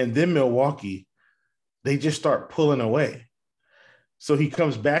 And then Milwaukee, they just start pulling away. So he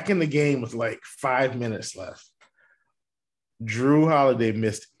comes back in the game with like 5 minutes left. Drew Holiday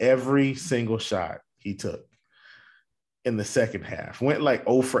missed every single shot he took in the second half. Went like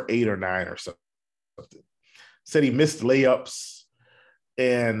 0 for 8 or 9 or something. Said he missed layups.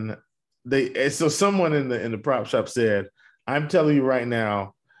 And so someone in the prop shop said, I'm telling you right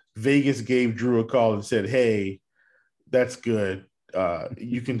now, Vegas gave Drew a call and said, hey, that's good.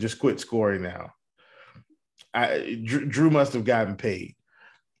 You can just quit scoring now. Drew must have gotten paid.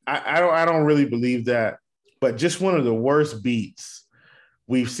 I don't really believe that, but just one of the worst beats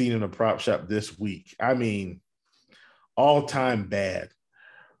we've seen in a prop shop this week. I mean, all-time bad.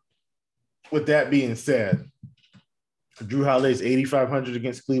 With that being said, Drew Holiday's 8,500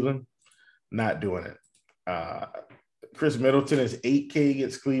 against Cleveland, not doing it. Chris Middleton is 8K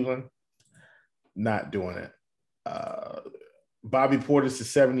against Cleveland, not doing it. Bobby Portis is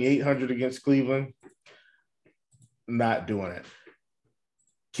 7,800 against Cleveland, not doing it.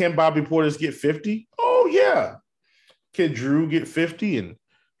 Can Bobby Portis get 50? Oh, yeah. Can Drew get 50 and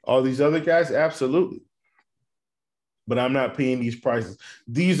all these other guys? Absolutely. But I'm not paying these prices.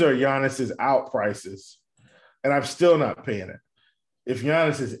 These are Giannis's out prices, and I'm still not paying it. If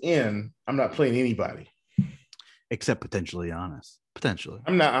Giannis is in, I'm not playing anybody. Except potentially Giannis. Potentially.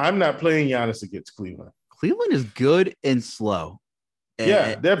 I'm not playing Giannis against Cleveland. Cleveland is good and slow.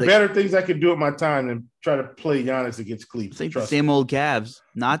 Yeah, there are better things I could do with my time than try to play Giannis against Cleveland. It's like the same old Cavs,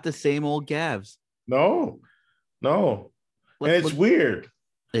 not the same old Cavs. No. And it's weird.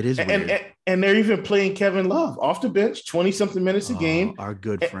 It is weird. And they're even playing Kevin Love off the bench, 20-something minutes a game. Our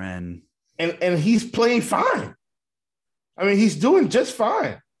good friend. And he's playing fine. I mean, he's doing just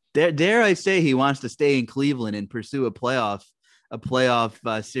fine. Dare I say he wants to stay in Cleveland and pursue a playoff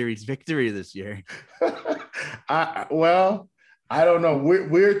series victory this year. I don't know.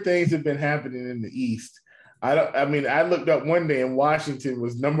 Weird things have been happening in the East. I looked up one day and Washington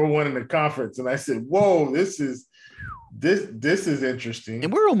was number 1 in the conference, and I said, "Whoa, this is interesting."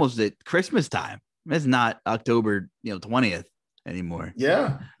 And we're almost at Christmas time. It's not October 20th anymore.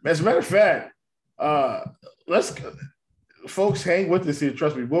 Yeah, as a matter of fact, folks hang with us here.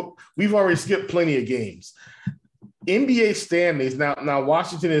 Trust me, we've already skipped plenty of games. NBA standings now.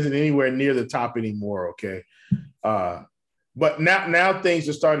 Washington isn't anywhere near the top anymore. Okay. But now things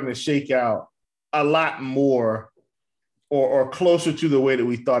are starting to shake out a lot more or closer to the way that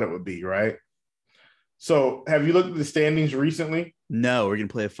we thought it would be, right? So have you looked at the standings recently? No, we're going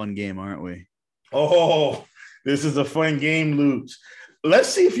to play a fun game, aren't we? Oh, this is a fun game, Luch. Let's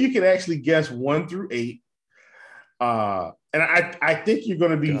see if you can actually guess 1 through 8. And I think you're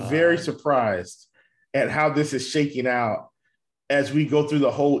going to be very surprised at how this is shaking out as we go through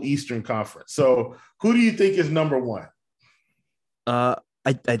the whole Eastern Conference. So who do you think is number 1? I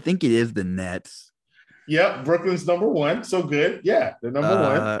think it is the Nets. Yep, Brooklyn's number 1. So good. Yeah, they're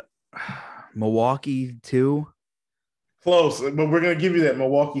number 1. Milwaukee 2. Close, but we're going to give you that.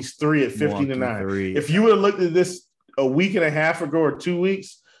 Milwaukee's 3 at 15-9. If you would have looked at this a week and a half ago or 2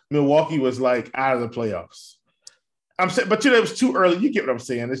 weeks, Milwaukee was like out of the playoffs. I'm saying, but it was too early. You get what I'm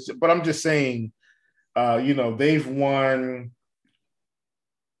saying. But I'm just saying, they've won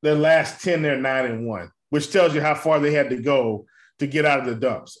their last 10. They're 9-1, which tells you how far they had to go to get out of the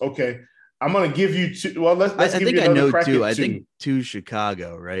dumps. Okay, I'm going to give you 2. Well, let's give you another crack at 2. I think 2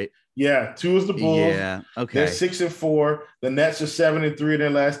 Chicago, right? Yeah, 2 is the Bulls. Yeah, okay. They're 6-4. The Nets are 7-3 in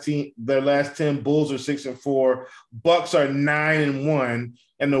their last 10. Bulls are 6-4. Bucks are 9-1,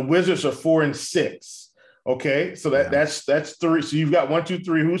 and the Wizards are 4-6. Okay, so that's 3. So you've got 1, 2,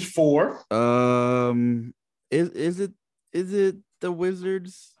 3. Who's 4? Is it the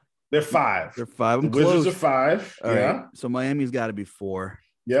Wizards? They're 5. They're 5. The Wizards are 5. All yeah. Right. So Miami's got to be 4.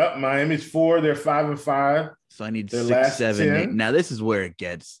 Yep, Miami's 4. They're 5-5. So I need 6, 7, 8. Now this is where it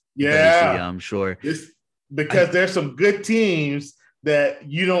gets dicey, I'm sure. Because there's some good teams that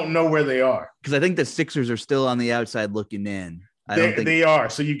you don't know where they are. Because I think the Sixers are still on the outside looking in. They are.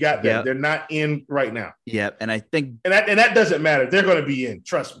 So you got that. Yep. They're not in right now. Yep. And I think and that doesn't matter. They're going to be in.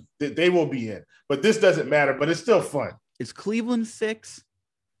 Trust me. They will be in. But this doesn't matter. But it's still fun. Is Cleveland 6?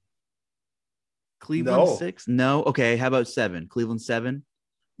 Cleveland 6? No. Okay. How about 7? Cleveland 7?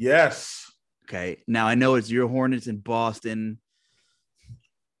 Yes. Okay. Now I know it's your Hornets in Boston.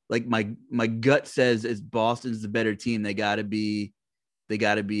 Like my gut says it's Boston's the better team. They got to be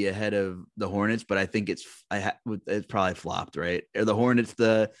ahead of the Hornets, but I think it's probably flopped, right? Are the Hornets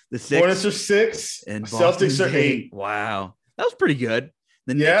the 6? Hornets are 6 and Celtics are 8. Wow. That was pretty good.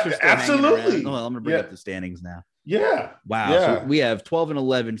 The Knicks are still absolutely. Well, I'm going to bring up the standings now. Yeah. Wow. Yeah. So we have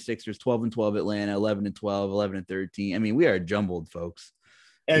 12-11 Sixers, 12-12 Atlanta, 11-12, 11-13. I mean, we are jumbled, folks.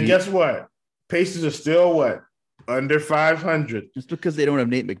 And guess what? Pacers are still what? Under 500. Just because they don't have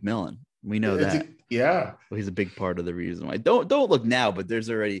Nate McMillan. We know that. Yeah. Well, he's a big part of the reason why. Don't look now, but there's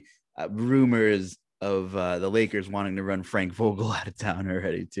already rumors of the Lakers wanting to run Frank Vogel out of town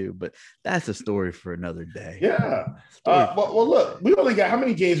already too. But that's a story for another day. Yeah. Well, look, we only got how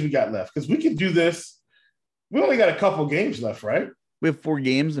many games we got left? Because we can do this. We only got a couple games left, right? We have 4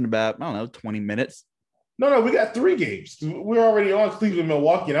 games in about, I don't know, 20 minutes. No, we got 3 games. We're already on Cleveland,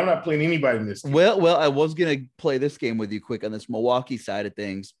 Milwaukee, and I'm not playing anybody in this game. Well, I was going to play this game with you quick on this Milwaukee side of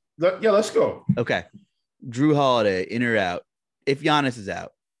things. Yeah, let's go. Okay. Drew Holiday, in or out? If Giannis is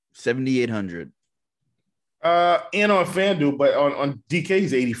out, 7,800. In on FanDuel, but on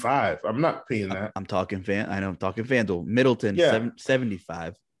DK's 85. I'm not paying that. I'm talking FanDuel. Middleton,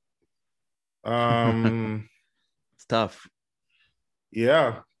 75. It's tough.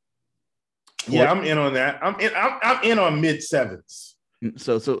 Yeah. Yeah, I'm in on that. I'm in on mid 7s.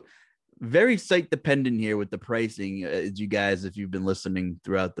 So very site dependent here with the pricing, as you guys, if you've been listening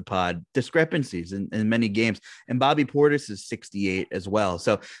throughout the pod, discrepancies in many games. And Bobby Portis is 68 as well.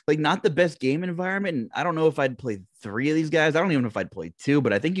 So like not the best game environment. And I don't know if I'd play 3 of these guys. I don't even know if I'd play 2,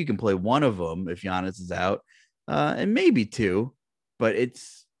 but I think you can play one of them if Giannis is out, and maybe 2, but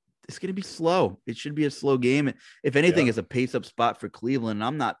it's going to be slow. It should be a slow game. If anything, it's a pace up spot for Cleveland.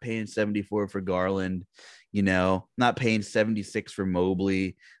 I'm not paying 74 for Garland, not paying 76 for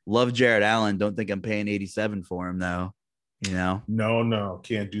Mobley. Love Jared Allen. Don't think I'm paying 87 for him though. No,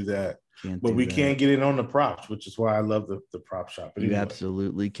 can't do that. But we can't get in on the props, which is why I love the prop shop. But anyway. You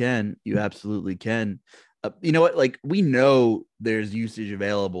absolutely can. You know what? Like we know there's usage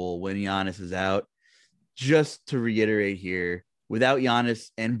available when Giannis is out. Just to reiterate here, without Giannis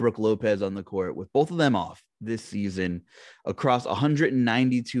and Brook Lopez on the court, with both of them off this season, across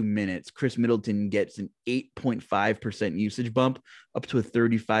 192 minutes, Chris Middleton gets an 8.5% usage bump up to a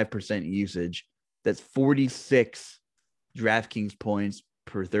 35% usage. That's 46 DraftKings points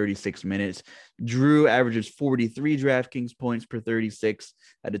per 36 minutes. Drew averages 43 DraftKings points per 36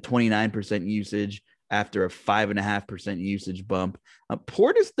 at a 29% usage after a 5.5% usage bump.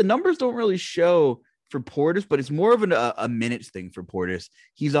 Portis, the numbers don't really show for Portis, but it's more of a minutes thing for Portis.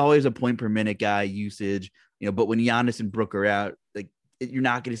 He's always a point per minute guy usage, but when Giannis and Brook are out, like you're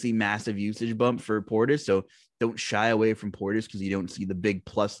not going to see massive usage bump for Portis. So don't shy away from Portis because you don't see the big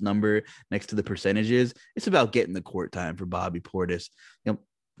plus number next to the percentages. It's about getting the court time for Bobby Portis.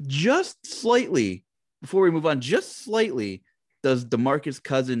 Just slightly before we move on, does DeMarcus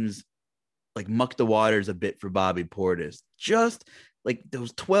Cousins like muck the waters a bit for Bobby Portis? Just like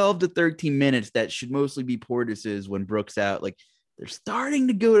those 12 to 13 minutes that should mostly be Portis's when Brook's out. Like they're starting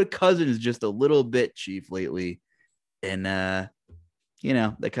to go to Cousins just a little bit, Chief, lately. And, that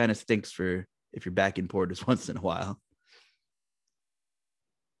kind of stinks for if you're back in Portis once in a while.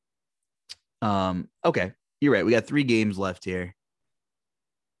 Okay. You're right. We got 3 games left here.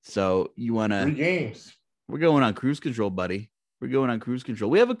 So you want to 3 games. We're going on cruise control, buddy. We're going on cruise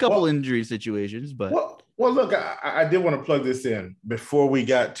control. We have a couple injury situations, but well, look, I did want to plug this in before we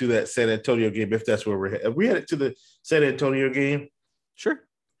got to that San Antonio game, if that's where we're headed. Are we headed to the San Antonio game? Sure.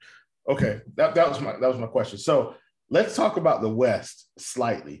 Okay, that was my question. So let's talk about the West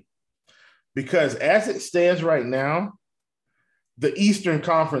slightly, because as it stands right now, the Eastern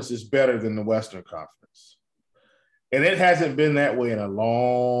Conference is better than the Western Conference, and it hasn't been that way in a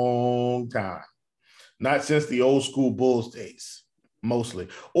long time. Not since the old school Bulls days, mostly,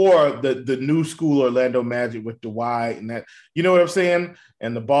 or the new school Orlando Magic with Dwight and that, you know what I'm saying?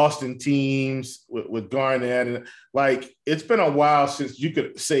 And the Boston teams with Garnett. And like, it's been a while since you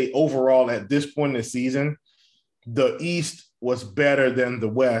could say overall at this point in the season, the East was better than the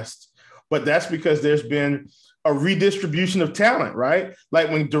West. But that's because there's been a redistribution of talent, right? Like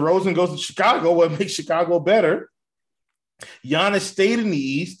when DeRozan goes to Chicago, what makes Chicago better? Giannis stayed in the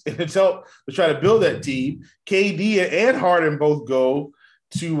East, and it's helped to try to build that team. KD and Harden both go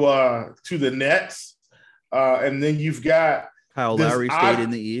to the Nets, and then you've got Kyle Lowry stayed in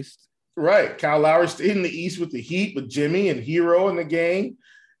the East. Right, Kyle Lowry stayed in the East with the Heat, with Jimmy and Hero in the game,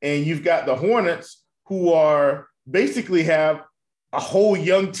 and you've got the Hornets, who are basically have a whole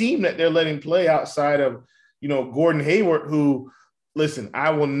young team that they're letting play outside of Gordon Hayward, who. Listen,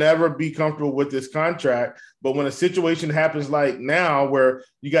 I will never be comfortable with this contract, but when a situation happens like now where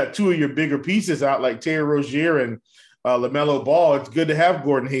you got 2 of your bigger pieces out like Terry Rozier and LaMelo Ball, it's good to have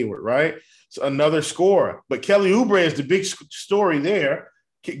Gordon Hayward, right? So another scorer. But Kelly Oubre is the big story there.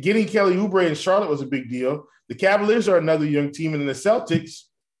 Getting Kelly Oubre in Charlotte was a big deal. The Cavaliers are another young team, and the Celtics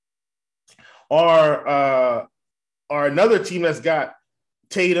are another team that's got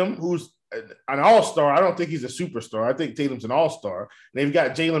Tatum, who's an all-star. I don't think he's a superstar. I think Tatum's an all-star. They've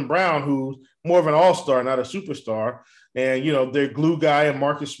got Jaylen Brown, who's more of an all-star, not a superstar. And, their glue guy and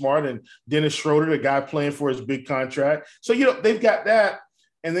Marcus Smart and Dennis Schroeder, the guy playing for his big contract. So, they've got that.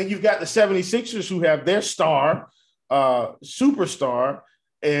 And then you've got the 76ers who have their star, superstar,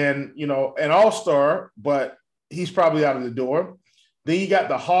 and, an all-star, but he's probably out of the door. Then you got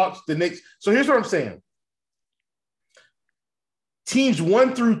the Hawks, the Knicks. So here's what I'm saying. Teams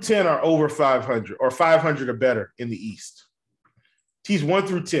 1 through 10 are over 500 or 500 or better in the East. Teams 1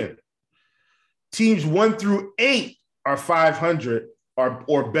 through 10. Teams 1 through 8 are 500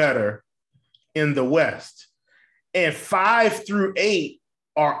 or better in the West. And 5 through 8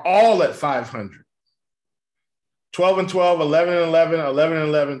 are all at 500. 12 and 12, 11 and 11, 11 and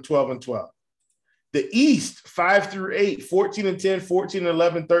 11, 12 and 12. The East, 5 through 8, 14 and 10, 14 and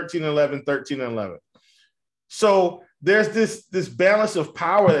 11, 13 and 11, 13 and 11. So there's this balance of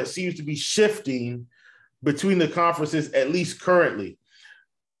power that seems to be shifting between the conferences, at least currently.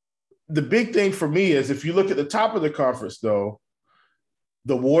 The big thing for me is if you look at the top of the conference, though,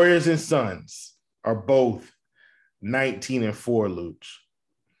 the Warriors and Suns are both 19 and 4, Luch.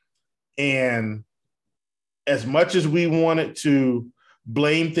 And as much as we wanted to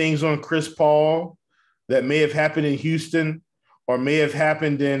blame things on Chris Paul that may have happened in Houston or may have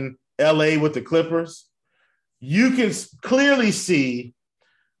happened in LA with the Clippers, you can clearly see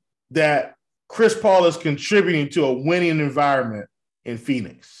that Chris Paul is contributing to a winning environment in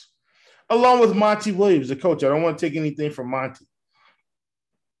Phoenix, along with Monty Williams, the coach. I don't want to take anything from Monty.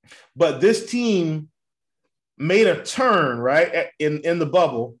 But this team made a turn, right, in the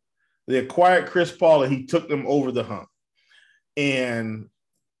bubble. They acquired Chris Paul, and he took them over the hump. And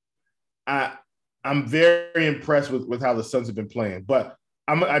I'm very impressed with how the Suns have been playing. But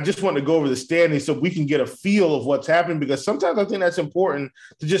I just want to go over the standings so we can get a feel of what's happening, because sometimes I think that's important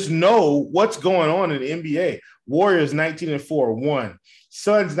to just know what's going on in the NBA. Warriors 19-4, 1.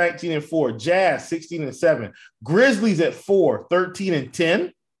 Suns 19-4. Jazz 16-7. Grizzlies at 4,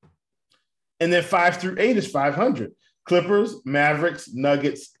 13-10. And then 5 through 8 is 500. Clippers, Mavericks,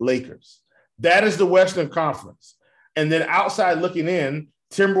 Nuggets, Lakers. That is the Western Conference. And then outside looking in,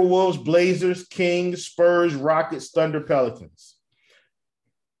 Timberwolves, Blazers, Kings, Spurs, Rockets, Thunder, Pelicans.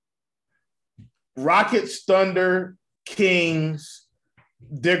 Rockets, Thunder, Kings,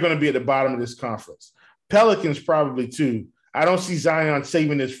 they're going to be at the bottom of this conference. Pelicans probably too. I don't see Zion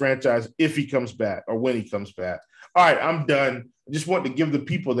saving this franchise if he comes back or when he comes back. All right, I'm done. I just wanted to give the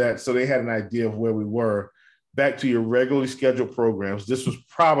people that so they had an idea of where we were. Back to your regularly scheduled programs. This was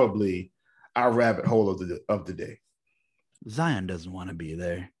probably our rabbit hole of the day. Zion doesn't want to be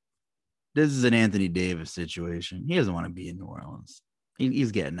there. This is an Anthony Davis situation. He doesn't want to be in New Orleans.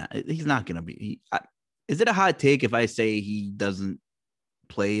 He's getting that. He's not going to be. Is it a hot take if I say he doesn't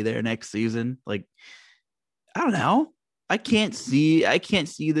play there next season? Like, I don't know. I can't see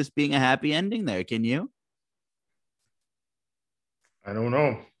this being a happy ending there. Can you? I don't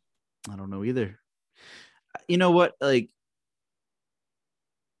know. I don't know either. You know what? Like,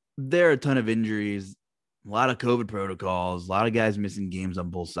 there are a ton of injuries, a lot of COVID protocols, a lot of guys missing games on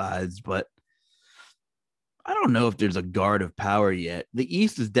both sides, but I don't know if there's a guard of power yet. The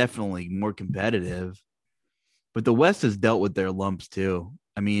East is definitely more competitive, but the West has dealt with their lumps too.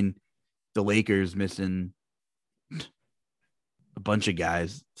 I mean, the Lakers missing a bunch of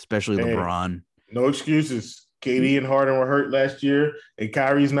guys, especially LeBron. No excuses. KD and Harden were hurt last year, and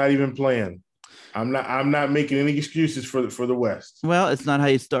Kyrie's not even playing. I'm not making any excuses for the West. Well, it's not how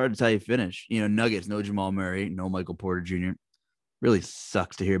you start, it's how you finish. Nuggets, no Jamal Murray, no Michael Porter Jr. Really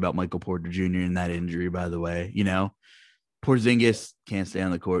sucks to hear about Michael Porter Jr. and that injury, by the way. Porzingis can't stay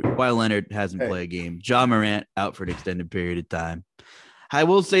on the court. Kawhi Leonard hasn't played a game. Ja Morant out for an extended period of time. I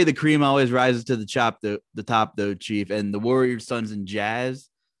will say the cream always rises to the top, though, Chief. And the Warriors, Suns, and Jazz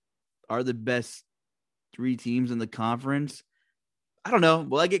are the best 3 teams in the conference. I don't know.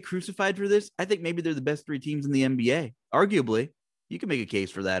 Will I get crucified for this? I think maybe they're the best 3 teams in the NBA. Arguably. You can make a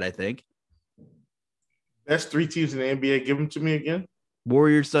case for that, I think. Best 3 teams in the NBA. Give them to me again.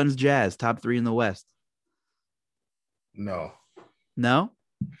 Warriors, Suns, Jazz. Top 3 in the West. No?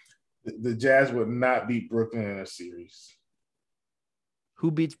 The Jazz would not beat Brooklyn in a series. Who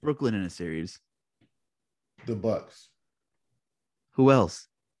beats Brooklyn in a series? The Bucks. Who else?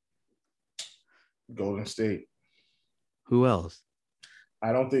 Golden State. Who else?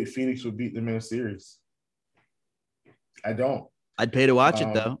 I don't think Phoenix would beat them in a series. I don't. I'd pay to watch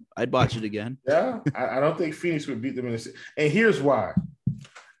it, though. I'd watch it again. Yeah, I don't think Phoenix would beat them in a series. And here's why.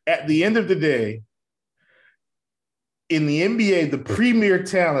 At the end of the day, in the NBA, the premier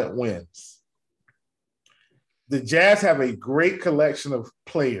talent wins. The Jazz have a great collection of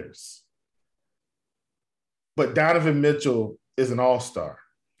players. but Donovan Mitchell is an all-star.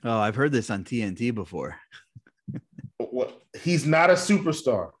 Oh, I've heard this on TNT before. He's not a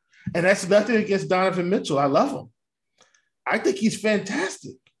superstar. And that's nothing against Donovan Mitchell. I love him. I think he's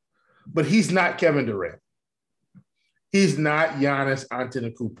fantastic. But he's not Kevin Durant. He's not Giannis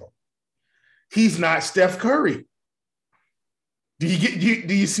Antetokounmpo. He's not Steph Curry. Do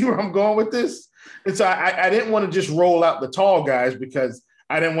you see where I'm going with this? And so I didn't want to just roll out the tall guys because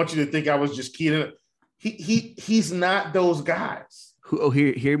I didn't want you to think I was just keying. He's not those guys.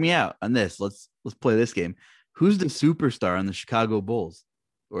 Hear me out on this. Let's play this game. Who's the superstar on the Chicago Bulls?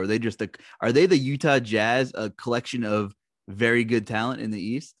 Or are they just are they the Utah Jazz, a collection of very good talent in the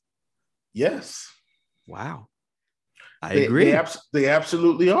East? Yes. Wow. I agree. They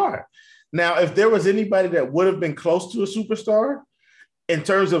absolutely are. Now, if there was anybody that would have been close to a superstar in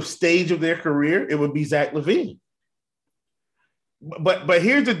terms of stage of their career, it would be Zach LaVine. But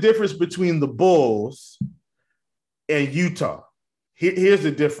here's the difference between the Bulls and Utah. Here's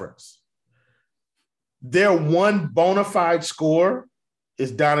the difference. Their one bona fide scorer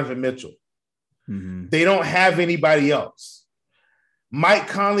is Donovan Mitchell. Mm-hmm. They don't have anybody else. Mike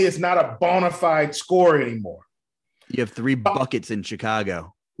Conley is not a bona fide scorer anymore. You have 3 buckets in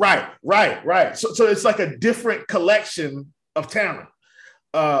Chicago. Right. So it's like a different collection of talent.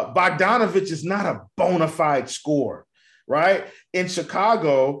 Bogdanovich is not a bona fide scorer, right? In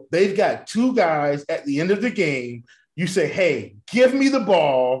Chicago, they've got 2 guys at the end of the game. You say, hey, give me the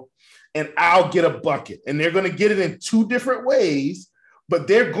ball and I'll get a bucket. And they're going to get it in 2 different ways, but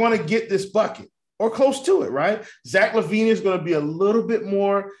they're going to get this bucket or close to it, right? Zach LaVine is going to be have a little bit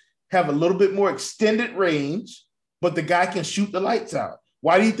more extended range, but the guy can shoot the lights out.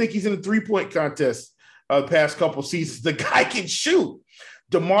 Why do you think he's in a 3-point contest the past couple seasons? The guy can shoot.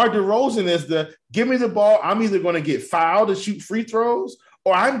 DeMar DeRozan is give me the ball. I'm either going to get fouled and shoot free throws,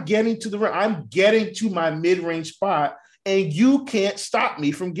 or I'm getting to my mid-range spot, and you can't stop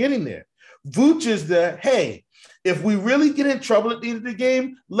me from getting there. Vooch is hey, if we really get in trouble at the end of the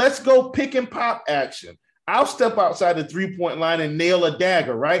game, let's go pick and pop action. I'll step outside the 3-point line and nail a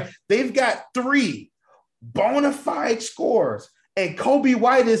dagger, right? They've got 3 bona fide scorers, and Kobe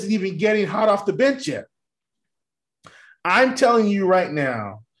White isn't even getting hot off the bench yet. I'm telling you right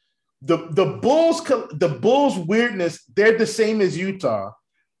now, the Bulls weirdness, they're the same as Utah,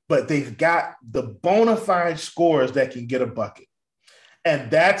 but they've got the bona fide scorers that can get a bucket.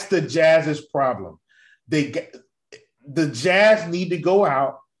 And that's the Jazz's problem. The Jazz need to go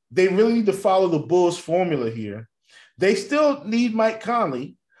out. They really need to follow the Bulls formula here. They still need Mike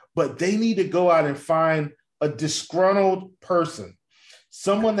Conley, but they need to go out and find a disgruntled person,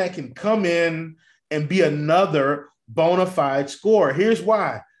 someone that can come in and be another bona fide scorer. Here's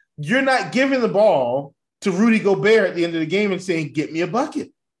why. You're not giving the ball to Rudy Gobert at the end of the game and saying, get me a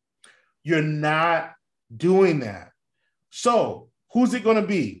bucket. You're not doing that. So who's it going to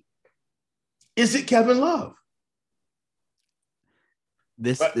be? Is it Kevin Love?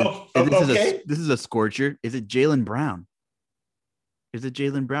 This is a scorcher. Is it Jaylen Brown?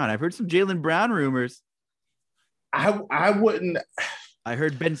 I've heard some Jaylen Brown rumors. I wouldn't. I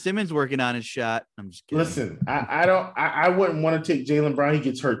heard Ben Simmons working on his shot. I'm just kidding. Listen, I wouldn't want to take Jaylen Brown. He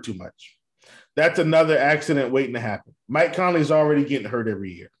gets hurt too much. That's another accident waiting to happen. Mike Conley's already getting hurt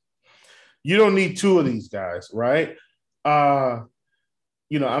every year. You don't need 2 of these guys, right? I'm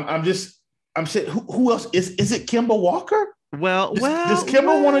saying who else is it? Kemba Walker? Does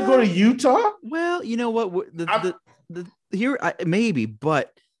Kemba want to go to Utah? Well, you know what? Maybe,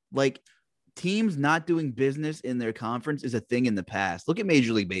 but like teams not doing business in their conference is a thing in the past. Look at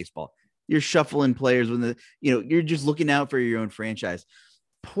Major League Baseball. You're shuffling players when you're just looking out for your own franchise.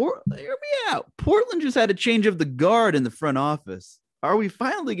 Hear me out. Portland just had a change of the guard in the front office. Are we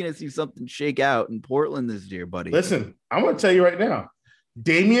finally going to see something shake out in Portland this year, buddy? Listen, I'm going to tell you right now.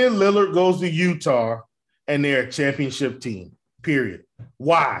 Damian Lillard goes to Utah, and they're a championship team, period.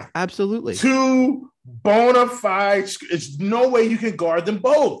 Why? Absolutely. 2 bona fide. It's no way you can guard them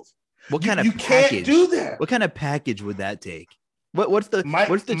both. What kind of you package? Can't do that. What kind of package would that take? What's the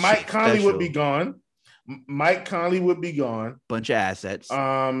Mike Conley would be gone. Mike Conley would be gone. Bunch of assets.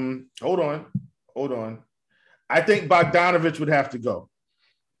 Hold on. I think Bogdanovich would have to go.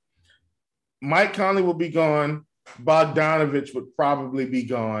 Mike Conley will be gone. Bogdanovich would probably be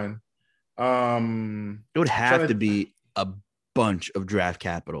gone. It would have to be a bunch of draft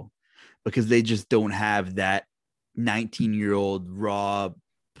capital because they just don't have that 19-year-old raw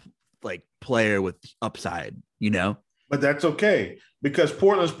like player with upside, But that's okay because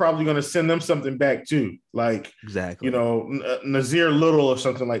Portland's probably going to send them something back too. Like, Exactly. you know, Nazir Little or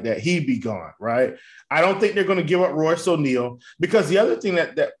something like that. He'd be gone, right? I don't think they're going to give up Royce O'Neal because the other thing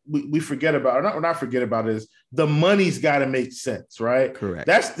that we forget about, or not forget about, is the money's got to make sense, right? Correct.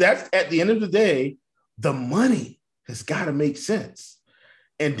 That's at the end of the day, the money has got to make sense.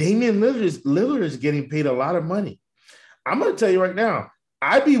 And Damian Lillard is getting paid a lot of money. I'm going to tell you right now,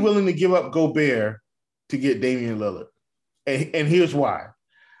 I'd be willing to give up Gobert to get Damian Lillard. And here's why.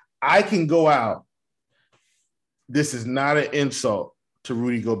 I can go out. This is not an insult to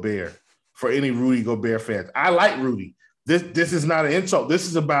Rudy Gobert for any Rudy Gobert fans. I like Rudy. This is not an insult. This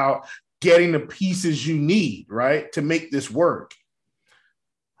is about getting the pieces you need, right, to make this work.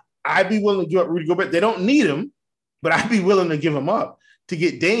 I'd be willing to give up Rudy Gobert. They don't need him, but I'd be willing to give him up to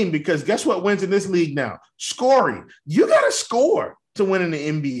get Dame because guess what wins in this league now? Scoring. You got to score to win in the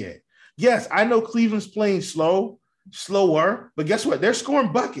NBA. Yes, I know Cleveland's playing slower, but guess what? They're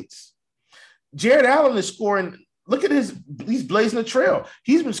scoring buckets. Jared Allen is scoring. Look at he's blazing a trail.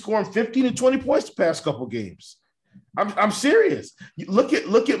 He's been scoring 15 to 20 points the past couple games. I'm serious. Look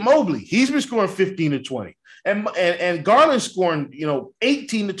at Mobley. He's been scoring 15 to 20. And Garland's scoring,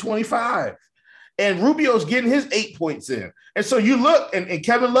 18 to 25. And Rubio's getting his 8 points in. And so you look, and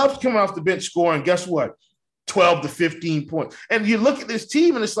Kevin Love's coming off the bench scoring, guess what? 12 to 15 points. And you look at this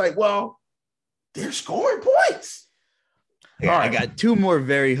team and it's like, well, they're scoring points. Yeah, right. I got two more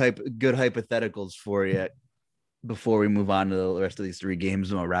very good hypotheticals for you before we move on to the rest of these three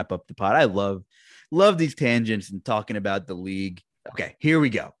games and I'll wrap up the pod. I love these tangents and talking about the league. Okay, here we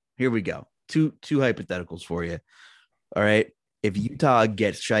go. Two hypotheticals for you. All right. If Utah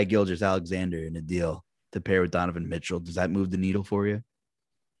gets Shai Gilgeous-Alexander in a deal to pair with Donovan Mitchell, does that move the needle for you?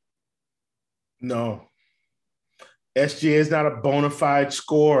 No. SGA is not a bona fide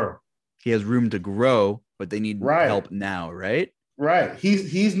scorer. He has room to grow, but they need help now, right? Right.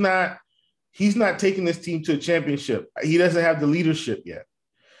 He's not taking this team to a championship. He doesn't have the leadership yet.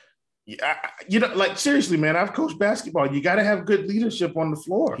 Seriously, man, I've coached basketball. You got to have good leadership on the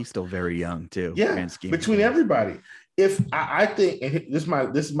floor. He's still very young too. Yeah, between everybody. If I think, and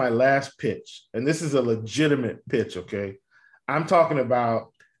this is my last pitch, and this is a legitimate pitch, okay? I'm talking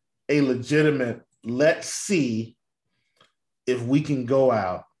about a legitimate, let's see if we can go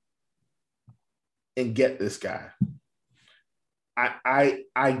out and get this guy.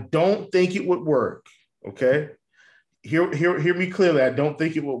 I don't think it would work, okay? Hear me clearly. I don't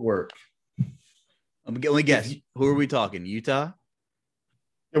think it would work. Let me guess. Who are we talking? Utah?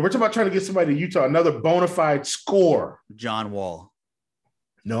 Yeah, we're talking about trying to get somebody to Utah, another bona fide scorer. John Wall.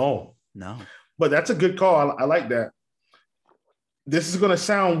 No. But that's a good call. I like that. This is going to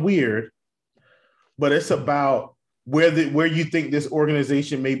sound weird, but it's about where you think this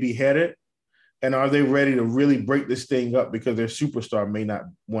organization may be headed, and are they ready to really break this thing up because their superstar may not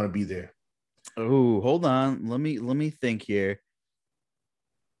want to be there. Oh, hold on. Let me think here.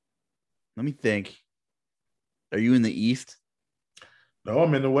 Let me think. Are you in the East? No,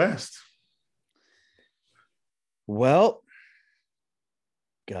 I'm in the West. Well,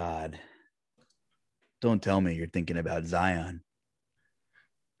 God, don't tell me you're thinking about Zion.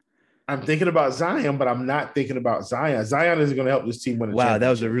 I'm thinking about Zion, but I'm not thinking about Zion. Zion isn't going to help this team win a championship. Wow, that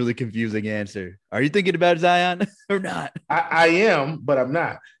was a really confusing answer. Are you thinking about Zion or not? I am, but I'm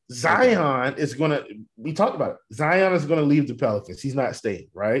not. Zion is going to – we talked about it. Zion is going to leave the Pelicans. He's not staying,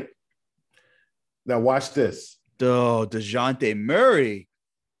 right? Now watch this. Oh, DeJounte Murray.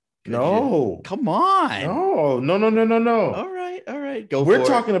 No. Come on. No. All right. We're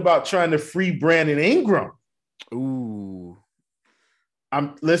talking about trying to free Brandon Ingram. Ooh.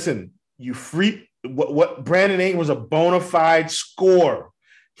 Listen, you free what Brandon Ingram was a bona fide scorer.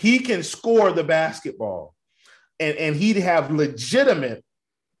 He can score the basketball. And he'd have legitimate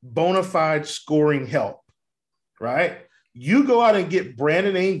bona fide scoring help. Right? You go out and get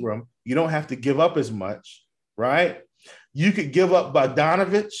Brandon Ingram, you don't have to give up as much. Right? You could give up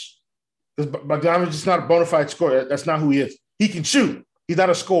Bogdanovich, because Bogdanovich is not a bona fide scorer. That's not who he is. He can shoot. He's not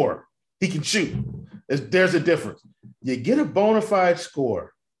a scorer. He can shoot. There's a difference. You get a bona fide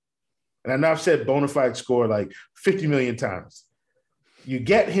scorer, and I know I've said bona fide scorer like 50 million times. You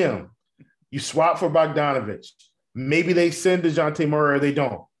get him. You swap for Bogdanovich. Maybe they send DeJounte Murray or they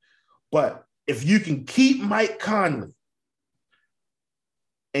don't. But if you can keep Mike Conley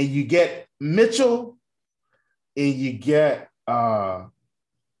and you get Mitchell and you get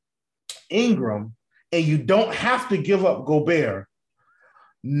Ingram, and you don't have to give up Gobert,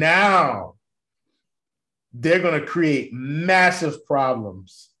 now they're going to create massive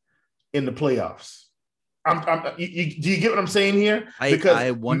problems in the playoffs. Do you get what I'm saying here? Because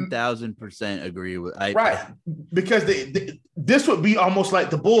I 1000% agree with right, because this would be almost like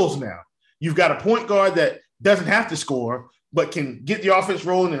the Bulls now. You've got a point guard that doesn't have to score, but can get the offense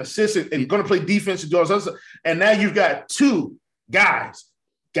rolling and assist and going to play defense and do all this. And now you've got two guys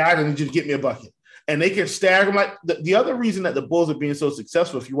that need you to get me a bucket. And they can stagger them. Like the other reason that the Bulls are being so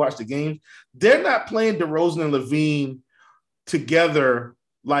successful, if you watch the games, they're not playing DeRozan and LaVine together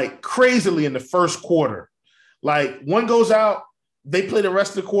like crazily in the first quarter. Like one goes out, they play the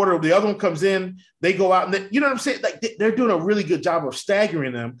rest of the quarter. The other one comes in, they go out, and you know what I'm saying? Like they're doing a really good job of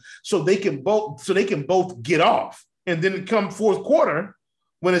staggering them so they can both get off. And then come fourth quarter,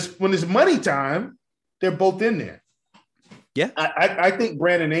 when it's money time, they're both in there. Yeah, I think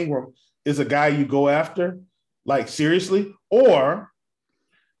Brandon Ingram is a guy you go after, like seriously, or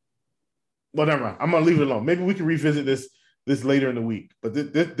well, never mind. I'm gonna leave it alone. Maybe we can revisit this later in the week. But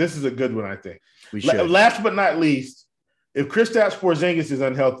this is a good one, I think. We should. Last but not least, if Kristaps Porzingis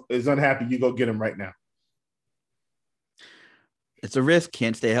is unhappy, you go get him right now. It's a risk.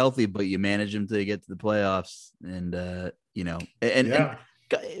 Can't stay healthy, but you manage him to get to the playoffs, and and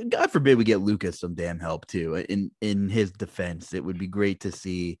God forbid we get Luka some damn help too. In his defense, it would be great to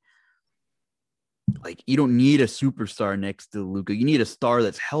see. Like, you don't need a superstar next to Luka. You need a star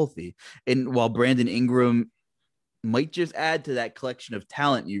that's healthy. And while Brandon Ingram might just add to that collection of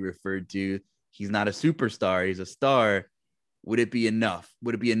talent you referred to, he's not a superstar. He's a star. Would it be enough?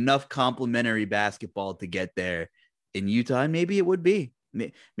 Would it be enough complimentary basketball to get there in Utah? And maybe it would be.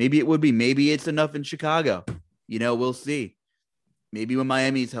 Maybe it would be. Maybe it's enough in Chicago. We'll see. Maybe when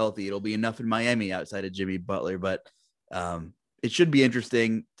Miami's healthy, it'll be enough in Miami outside of Jimmy Butler. But it should be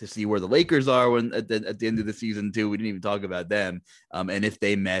interesting to see where the Lakers are when at the end of the season too. We didn't even talk about them. And if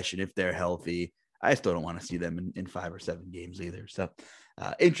they mesh and if they're healthy, I still don't want to see them in 5 or 7 games either. So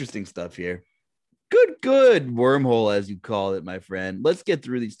interesting stuff here. Good wormhole, as you call it, my friend. Let's get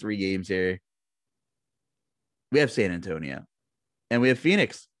through these 3 games here. We have San Antonio and we have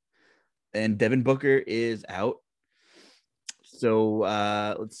Phoenix, and Devin Booker is out.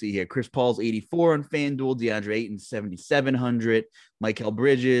 So let's see here. Chris Paul's 84 on FanDuel, DeAndre Ayton 7,700. Mikal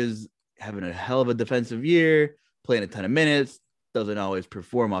Bridges having a hell of a defensive year, playing a ton of minutes, doesn't always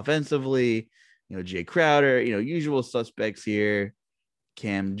perform offensively. Jay Crowder, usual suspects here.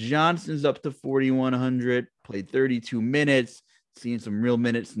 Cam Johnson's up to 4,100, played 32 minutes, seeing some real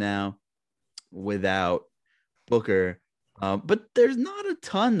minutes now without Booker. But there's not a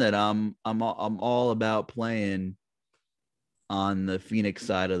ton that I'm all about playing on the Phoenix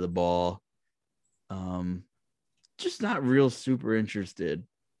side of the ball. Just not real super interested.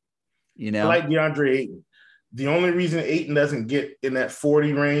 I like DeAndre Ayton. The only reason Ayton doesn't get in that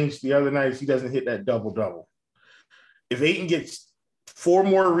 40 range the other night is he doesn't hit that double-double. If Ayton gets 4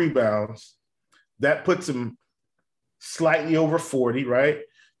 more rebounds, that puts him slightly over 40, right?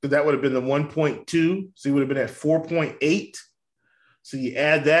 Because that would have been the 1.2. So he would have been at 4.8. So you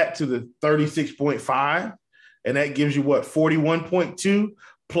add that to the 36.5, and that gives you what, 41.2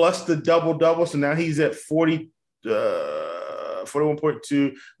 plus the double-double. So now he's at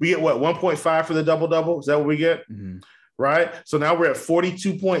 41.2. We get what, 1.5 for the double-double? Is that what we get? Mm-hmm. Right? So now we're at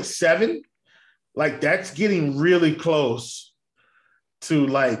 42.7. Like, that's getting really close to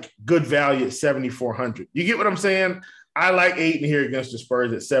like good value at 7,400. You get what I'm saying? I like Ayton here against the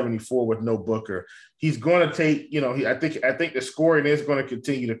Spurs at 74 with no Booker. He's going to take, I think the scoring is going to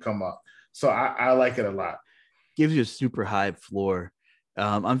continue to come up. So I like it a lot. Gives you a super high floor.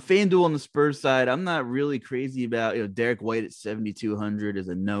 On FanDuel on the Spurs side, I'm not really crazy about, Derek White at 7,200 is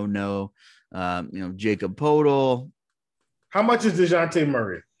a no. Jacob Podol. How much is DeJounte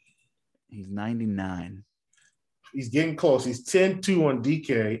Murray? He's 99. He's getting close. He's 10-2 on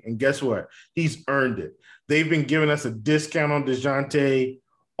DK, and guess what? He's earned it. They've been giving us a discount on DeJounte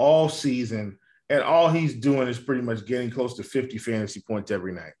all season, and all he's doing is pretty much getting close to 50 fantasy points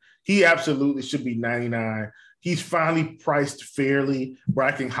every night. He absolutely should be 99. He's finally priced fairly where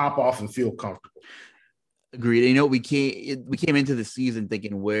I can hop off and feel comfortable. Agreed. We came into the season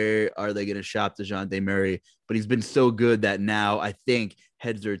thinking, where are they going to shop DeJounte Murray? But he's been so good that now I think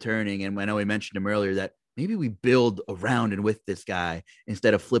heads are turning. And I know we mentioned him earlier that maybe we build around and with this guy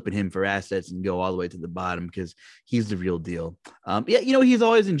instead of flipping him for assets and go all the way to the bottom, because he's the real deal. He's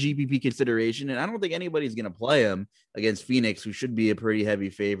always in GPP consideration, and I don't think anybody's going to play him against Phoenix, who should be a pretty heavy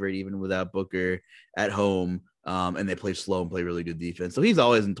favorite even without Booker at home. And they play slow and play really good defense. So he's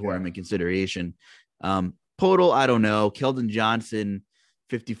always in tournament consideration. Podol, I don't know. Keldon Johnson,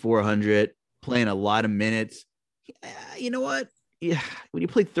 5,400, playing a lot of minutes. You know what? Yeah, when you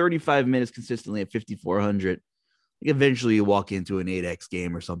play 35 minutes consistently at 5,400, eventually you walk into an 8X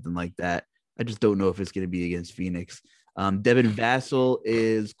game or something like that. I just don't know if it's going to be against Phoenix. Devin Vassell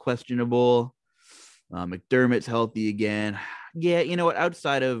is questionable. McDermott's healthy again. Yeah, you know what?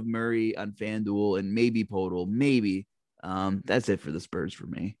 Outside of Murray on FanDuel and maybe Podol, maybe that's it for the Spurs for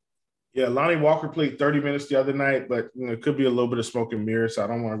me. Yeah, Lonnie Walker played 30 minutes the other night, but it could be a little bit of smoke and mirrors, so I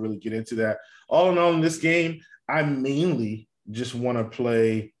don't want to really get into that. All in all, in this game, I mainly just want to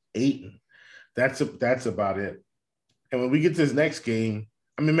play Ayton. That's about it. And when we get to this next game,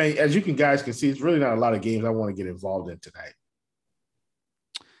 I mean, man, as you guys can see, it's really not a lot of games I want to get involved in tonight.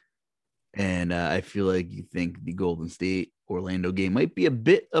 And I feel like you think the Golden State Orlando game might be a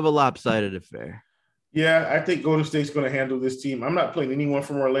bit of a lopsided affair. Yeah, I think Golden State's going to handle this team. I'm not playing anyone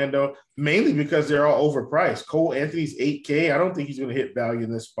from Orlando, mainly because they're all overpriced. Cole Anthony's $8K. I don't think he's going to hit value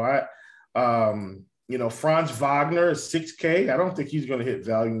in this spot. Franz Wagner is $6K. I don't think he's going to hit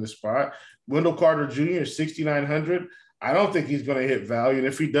value in this spot. Wendell Carter Jr. is $6,900. I don't think he's going to hit value. And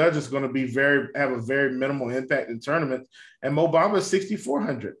if he does, it's going to be have a very minimal impact in tournaments. And Mo Bamba is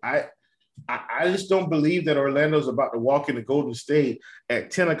 $6,400. I just don't believe that Orlando's about to walk into Golden State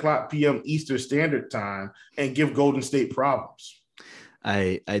at 10 o'clock p.m. Eastern Standard Time and give Golden State problems.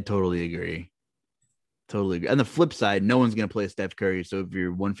 I totally agree. Totally agree. On the flip side, no one's going to play Steph Curry. So if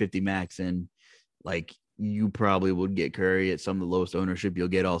you're 150 max and you probably would get Curry at some of the lowest ownership you'll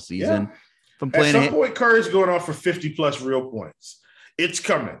get all season. Yeah. If I'm playing at some point, Curry's going off for 50 plus real points. It's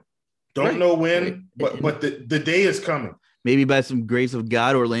coming. Don't know when, but the day is coming. Maybe by some grace of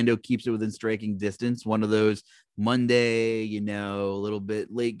God, Orlando keeps it within striking distance. One of those Monday, a little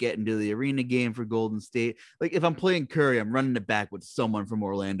bit late getting to the arena game for Golden State. Like if I'm playing Curry, I'm running it back with someone from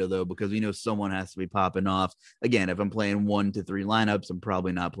Orlando, though, because we know someone has to be popping off. Again, if I'm playing 1 to 3 lineups, I'm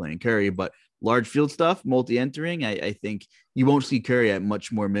probably not playing Curry, but large field stuff, multi-entering, I think you won't see Curry at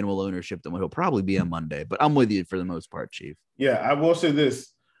much more minimal ownership than what he'll probably be on Monday. But I'm with you for the most part, Chief. Yeah, I will say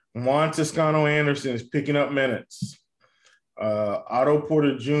this. Juan Toscano Anderson is picking up minutes. Otto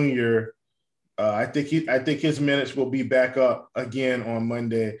Porter Jr. I think his minutes will be back up again on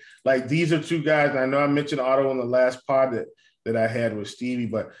Monday. Like these are two guys. I know I mentioned Otto in the last pod that I had with Stevie,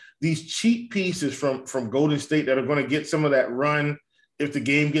 but these cheap pieces from Golden State that are going to get some of that run if the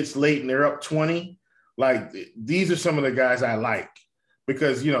game gets late and they're up 20. Like these are some of the guys I like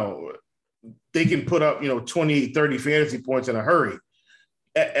because they can put up 28, 30 fantasy points in a hurry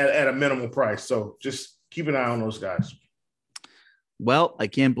at a minimal price. So just keep an eye on those guys. Well, I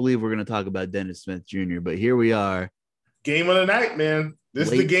can't believe we're going to talk about Dennis Smith Jr., but here we are. Game of the night, man.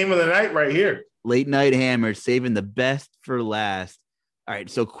 This is the game of the night right here. Late night hammer, saving the best for last. All right,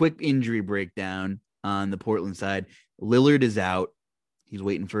 so quick injury breakdown on the Portland side. Lillard is out. He's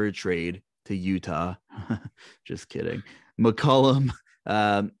waiting for a trade to Utah. Just kidding. McCollum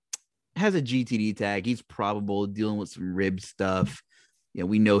has a GTD tag. He's probable, dealing with some rib stuff.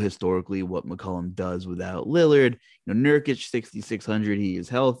 We know historically what McCollum does without Lillard. Nurkic, 6,600. He is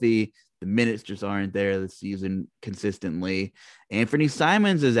healthy. The minutes just aren't there this season consistently. Anthony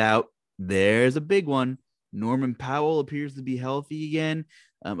Simons is out. There's a big one. Norman Powell appears to be healthy again.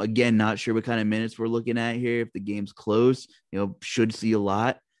 Again, not sure what kind of minutes we're looking at here. If the game's close, should see a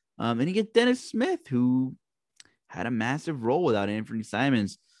lot. And you get Dennis Smith, who had a massive role without Anthony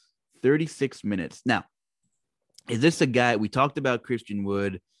Simons, 36 minutes. Now, is this a guy? We talked about Christian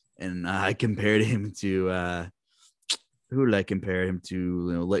Wood, and I compared him to who did I compare him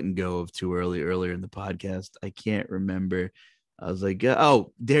to? Letting go of too earlier in the podcast. I can't remember. I was like,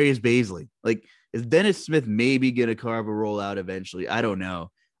 Darius Baisley. Like, is Dennis Smith maybe gonna carve a roll out eventually? I don't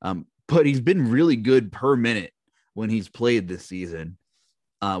know. But he's been really good per minute when he's played this season.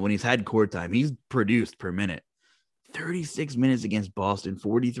 When he's had court time, he's produced per minute. 36 minutes against Boston,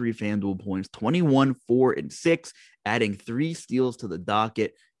 43 FanDuel points, 21, 4, and 6, adding 3 steals to the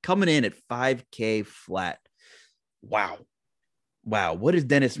docket, coming in at 5K flat. Wow. What is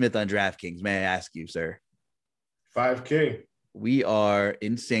Dennis Smith on DraftKings? May I ask you, sir? 5K. We are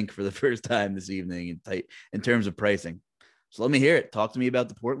in sync for the first time this evening in terms of pricing. So let me hear it. Talk to me about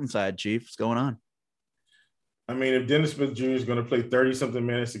the Portland side, Chief. What's going on? I mean, if Dennis Smith Jr. is going to play 30-something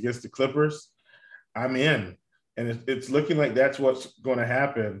minutes against the Clippers, I'm in. And it's looking like that's what's going to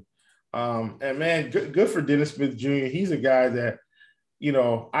happen. And, man, good for Dennis Smith Jr. He's a guy that,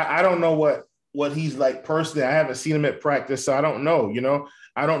 I don't know what he's like personally. I haven't seen him at practice, so I don't know.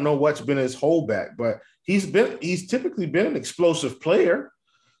 I don't know what's been his holdback. But he's typically been an explosive player,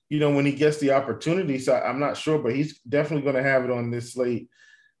 when he gets the opportunity. So I'm not sure, but he's definitely going to have it on this slate.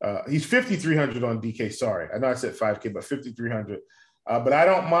 He's 5,300 on DK. Sorry. I know I said 5K, but 5,300. But I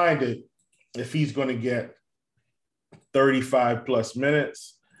don't mind it if he's going to get 35 plus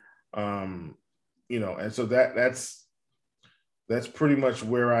minutes, and so that's that's pretty much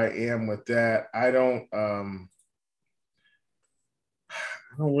where I am with that. I don't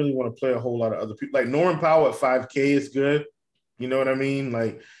really want to play a whole lot of other people. Like Norman Powell at 5K is good. You know what I mean?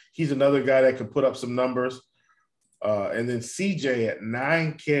 Like he's another guy that can put up some numbers. And then CJ at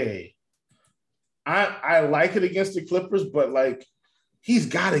 9K. I like it against the Clippers, but like he's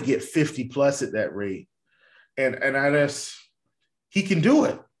got to get 50 plus at that rate. And he can do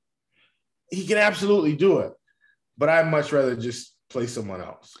it. He can absolutely do it. But I'd much rather just play someone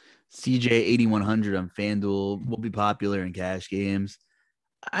else. CJ 8,100 on FanDuel will be popular in cash games.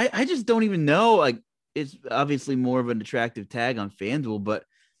 I just don't even know. Like, it's obviously more of an attractive tag on FanDuel, but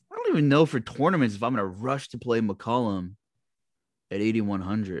I don't even know for tournaments if I'm going to rush to play McCollum at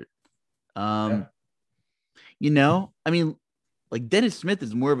 8,100. You know, I mean, like Dennis Smith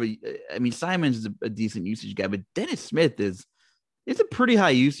is more of Simons is a decent usage guy, but Dennis Smith is a pretty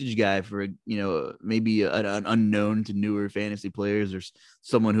high usage guy for, maybe an unknown to newer fantasy players or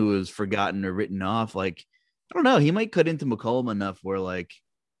someone who is forgotten or written off. Like, I don't know. He might cut into McCollum enough where like,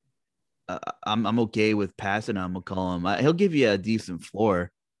 I'm okay with passing on McCollum. He'll give you a decent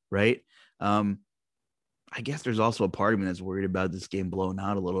floor, right? I guess there's also a part of me that's worried about this game blowing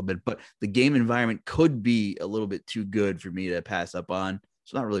out a little bit, but the game environment could be a little bit too good for me to pass up on.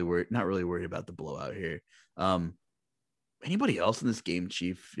 So not really worried about the blowout here. Anybody else in this game,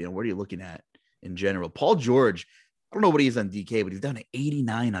 Chief? What are you looking at in general? Paul George, I don't know what he is on DK, but he's down to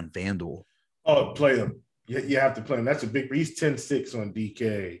 89 on FanDuel. Oh, play him. You have to play him. That's he's 10-6 on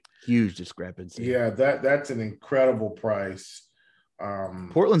DK. Huge discrepancy. Yeah, that's an incredible price.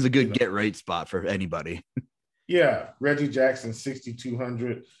 Portland's a good get right spot for anybody. Yeah, Reggie Jackson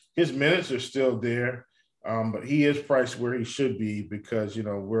 6,200. His minutes are still there, but he is priced where he should be because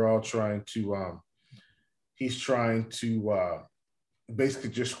we're all trying to. He's trying to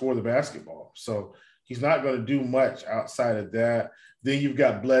basically just score the basketball, so he's not going to do much outside of that. Then you've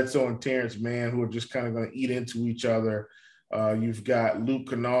got Bledsoe and Terrence Mann who are just kind of going to eat into each other. You've got Luke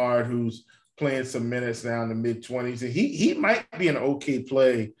Kennard who's playing some minutes now in the mid-20s. And he might be an okay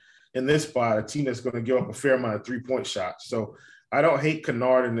play in this spot, a team that's going to give up a fair amount of three-point shots. So I don't hate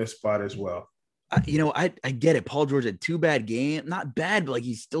Kennard in this spot as well. I get it. Paul George had 2 bad games. Not bad, but like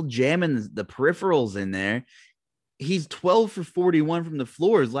he's still jamming the peripherals in there. He's 12 for 41 from the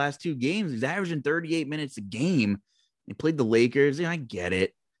floor his last 2 games. He's averaging 38 minutes a game. He played the Lakers. I get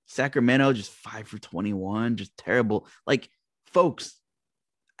it. Sacramento, just 5 for 21. Just terrible. Like, folks,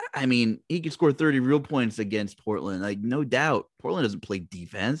 I mean, he could score 30 real points against Portland. Like, no doubt. Portland doesn't play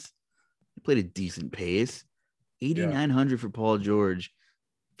defense. He played a decent pace. 8,900 for Paul George.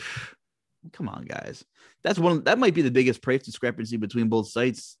 Come on, guys. That might be the biggest price discrepancy between both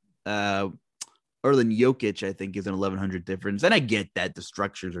sites. Other than Jokic, I think, is an 1,100 difference. And I get that the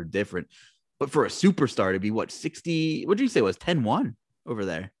structures are different. But for a superstar to be 60, what did you say was 10-1 over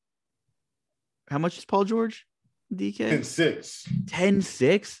there? How much is Paul George? DK? 10-6.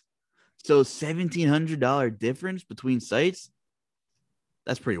 10-6. So $1,700 difference between sites.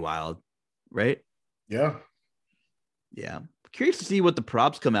 That's pretty wild, right? Yeah. Yeah. Curious to see what the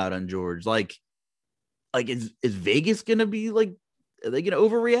props come out on George. Like is Vegas gonna be like, are they gonna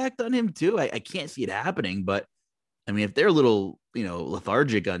overreact on him too? I can't see it happening, but I mean, if they're a little,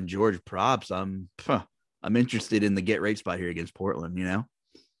 lethargic on George props, I'm interested in the get right spot here against Portland,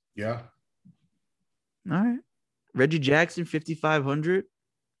 Yeah. All right. Reggie Jackson, 5,500.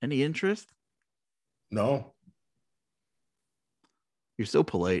 Any interest? No. You're so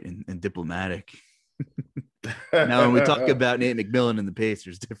polite and diplomatic. Now, when we talk about Nate McMillan and the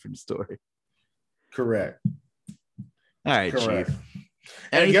Pacers, different story. Correct. All right, Correct. Chief.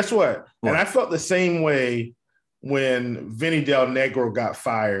 And guess what? And I felt the same way when Vinny Del Negro got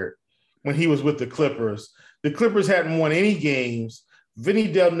fired when he was with the Clippers. The Clippers hadn't won any games.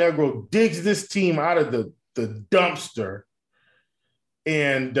 Vinny Del Negro digs this team out of the dumpster.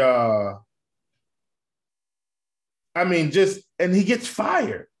 And, and he gets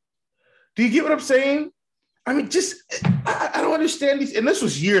fired. Do you get what I'm saying? I mean, I don't understand these. And this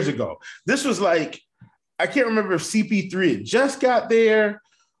was years ago. This was like, I can't remember if CP3 had just got there,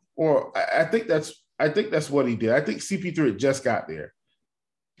 or I think that's what he did. I think CP3 had just got there.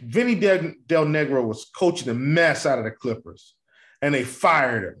 Vinny Del Negro was coaching the mess out of the Clippers, and they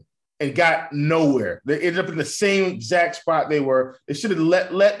fired him and got nowhere. They ended up in the same exact spot they were. They should have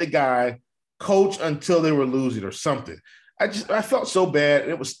let the guy coach until they were losing or something. I felt so bad.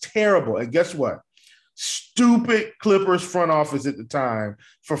 It was terrible. And guess what? Stupid Clippers front office at the time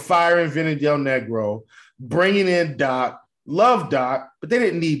for firing Vinny Del Negro, bringing in Doc. Love Doc, but they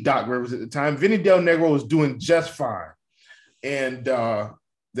didn't need Doc Rivers at the time. Vinny Del Negro was doing just fine. And there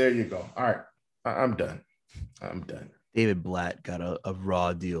you go. All right. I'm done. David Blatt got a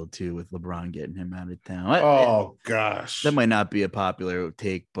raw deal too with LeBron getting him out of town. Oh That gosh. might not be a popular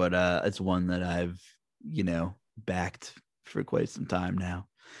take, but it's one that I've, backed for quite some time now.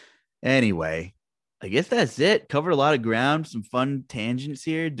 Anyway, I guess that's it. Covered a lot of ground, some fun tangents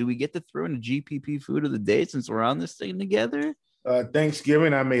here. Do we get to throw in a GPP food of the day since we're on this thing together?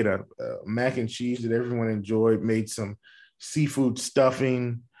 Thanksgiving, I made a mac and cheese that everyone enjoyed. Made some seafood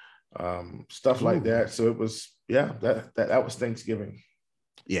stuffing, stuff like Ooh. that. So it was, yeah, that was Thanksgiving.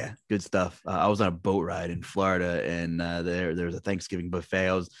 Yeah, good stuff. I was on a boat ride in Florida, and there was a Thanksgiving buffet.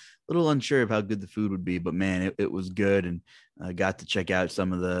 I was a little unsure of how good the food would be, but man, it was good, and I got to check out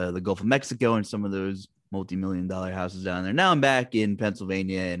some of the Gulf of Mexico and some of those multi-million-dollar houses down there. Now I'm back in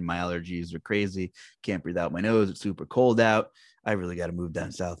Pennsylvania, and my allergies are crazy. Can't breathe out my nose. It's super cold out. I really got to move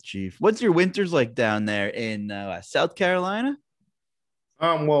down south, Chief. What's your winters like down there in South Carolina?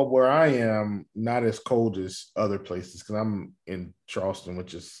 Well, where I am, not as cold as other places because I'm in Charleston,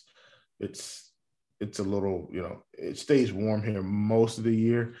 which is it's it's a little, it stays warm here most of the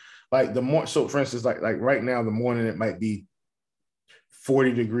year. Like so for instance, like right now, the morning it might be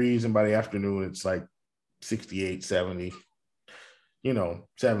 40 degrees, and by the afternoon it's like 68, 70,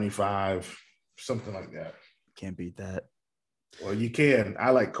 75, something like that. Can't beat that. Well, you can.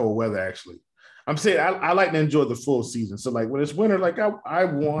 I like cold weather actually. I'm saying I like to enjoy the full season. So like when it's winter, like I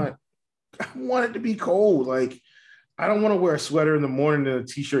want it to be cold. Like I don't want to wear a sweater in the morning and a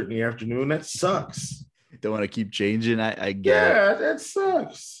t-shirt in the afternoon. That sucks. Don't want to keep changing. I get it. Yeah, that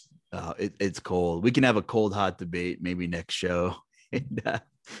sucks. It's cold. We can have a cold hot debate maybe next show. And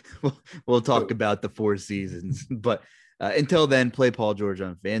we'll talk about the four seasons. But until then, play Paul George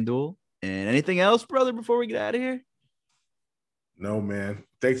on FanDuel. And anything else, brother, before we get out of here? No, man.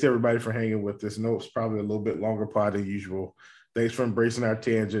 Thanks everybody for hanging with us. No, it's probably a little bit longer pod than usual. Thanks for embracing our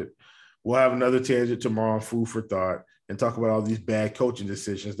tangent. We'll have another tangent tomorrow on Food for Thought and talk about all these bad coaching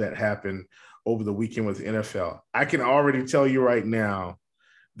decisions that happened over the weekend with the NFL. I can already tell you right now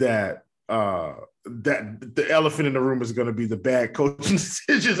that that the elephant in the room is going to be the bad coaching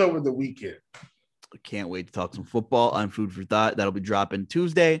decisions over the weekend. I can't wait to talk some football on Food for Thought. That'll be dropping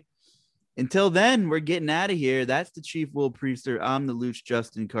Tuesday. Until then, we're getting out of here. That's the Chief Will Priester. I'm the Luch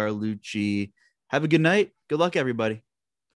Justin Carlucci. Have a good night. Good luck, everybody.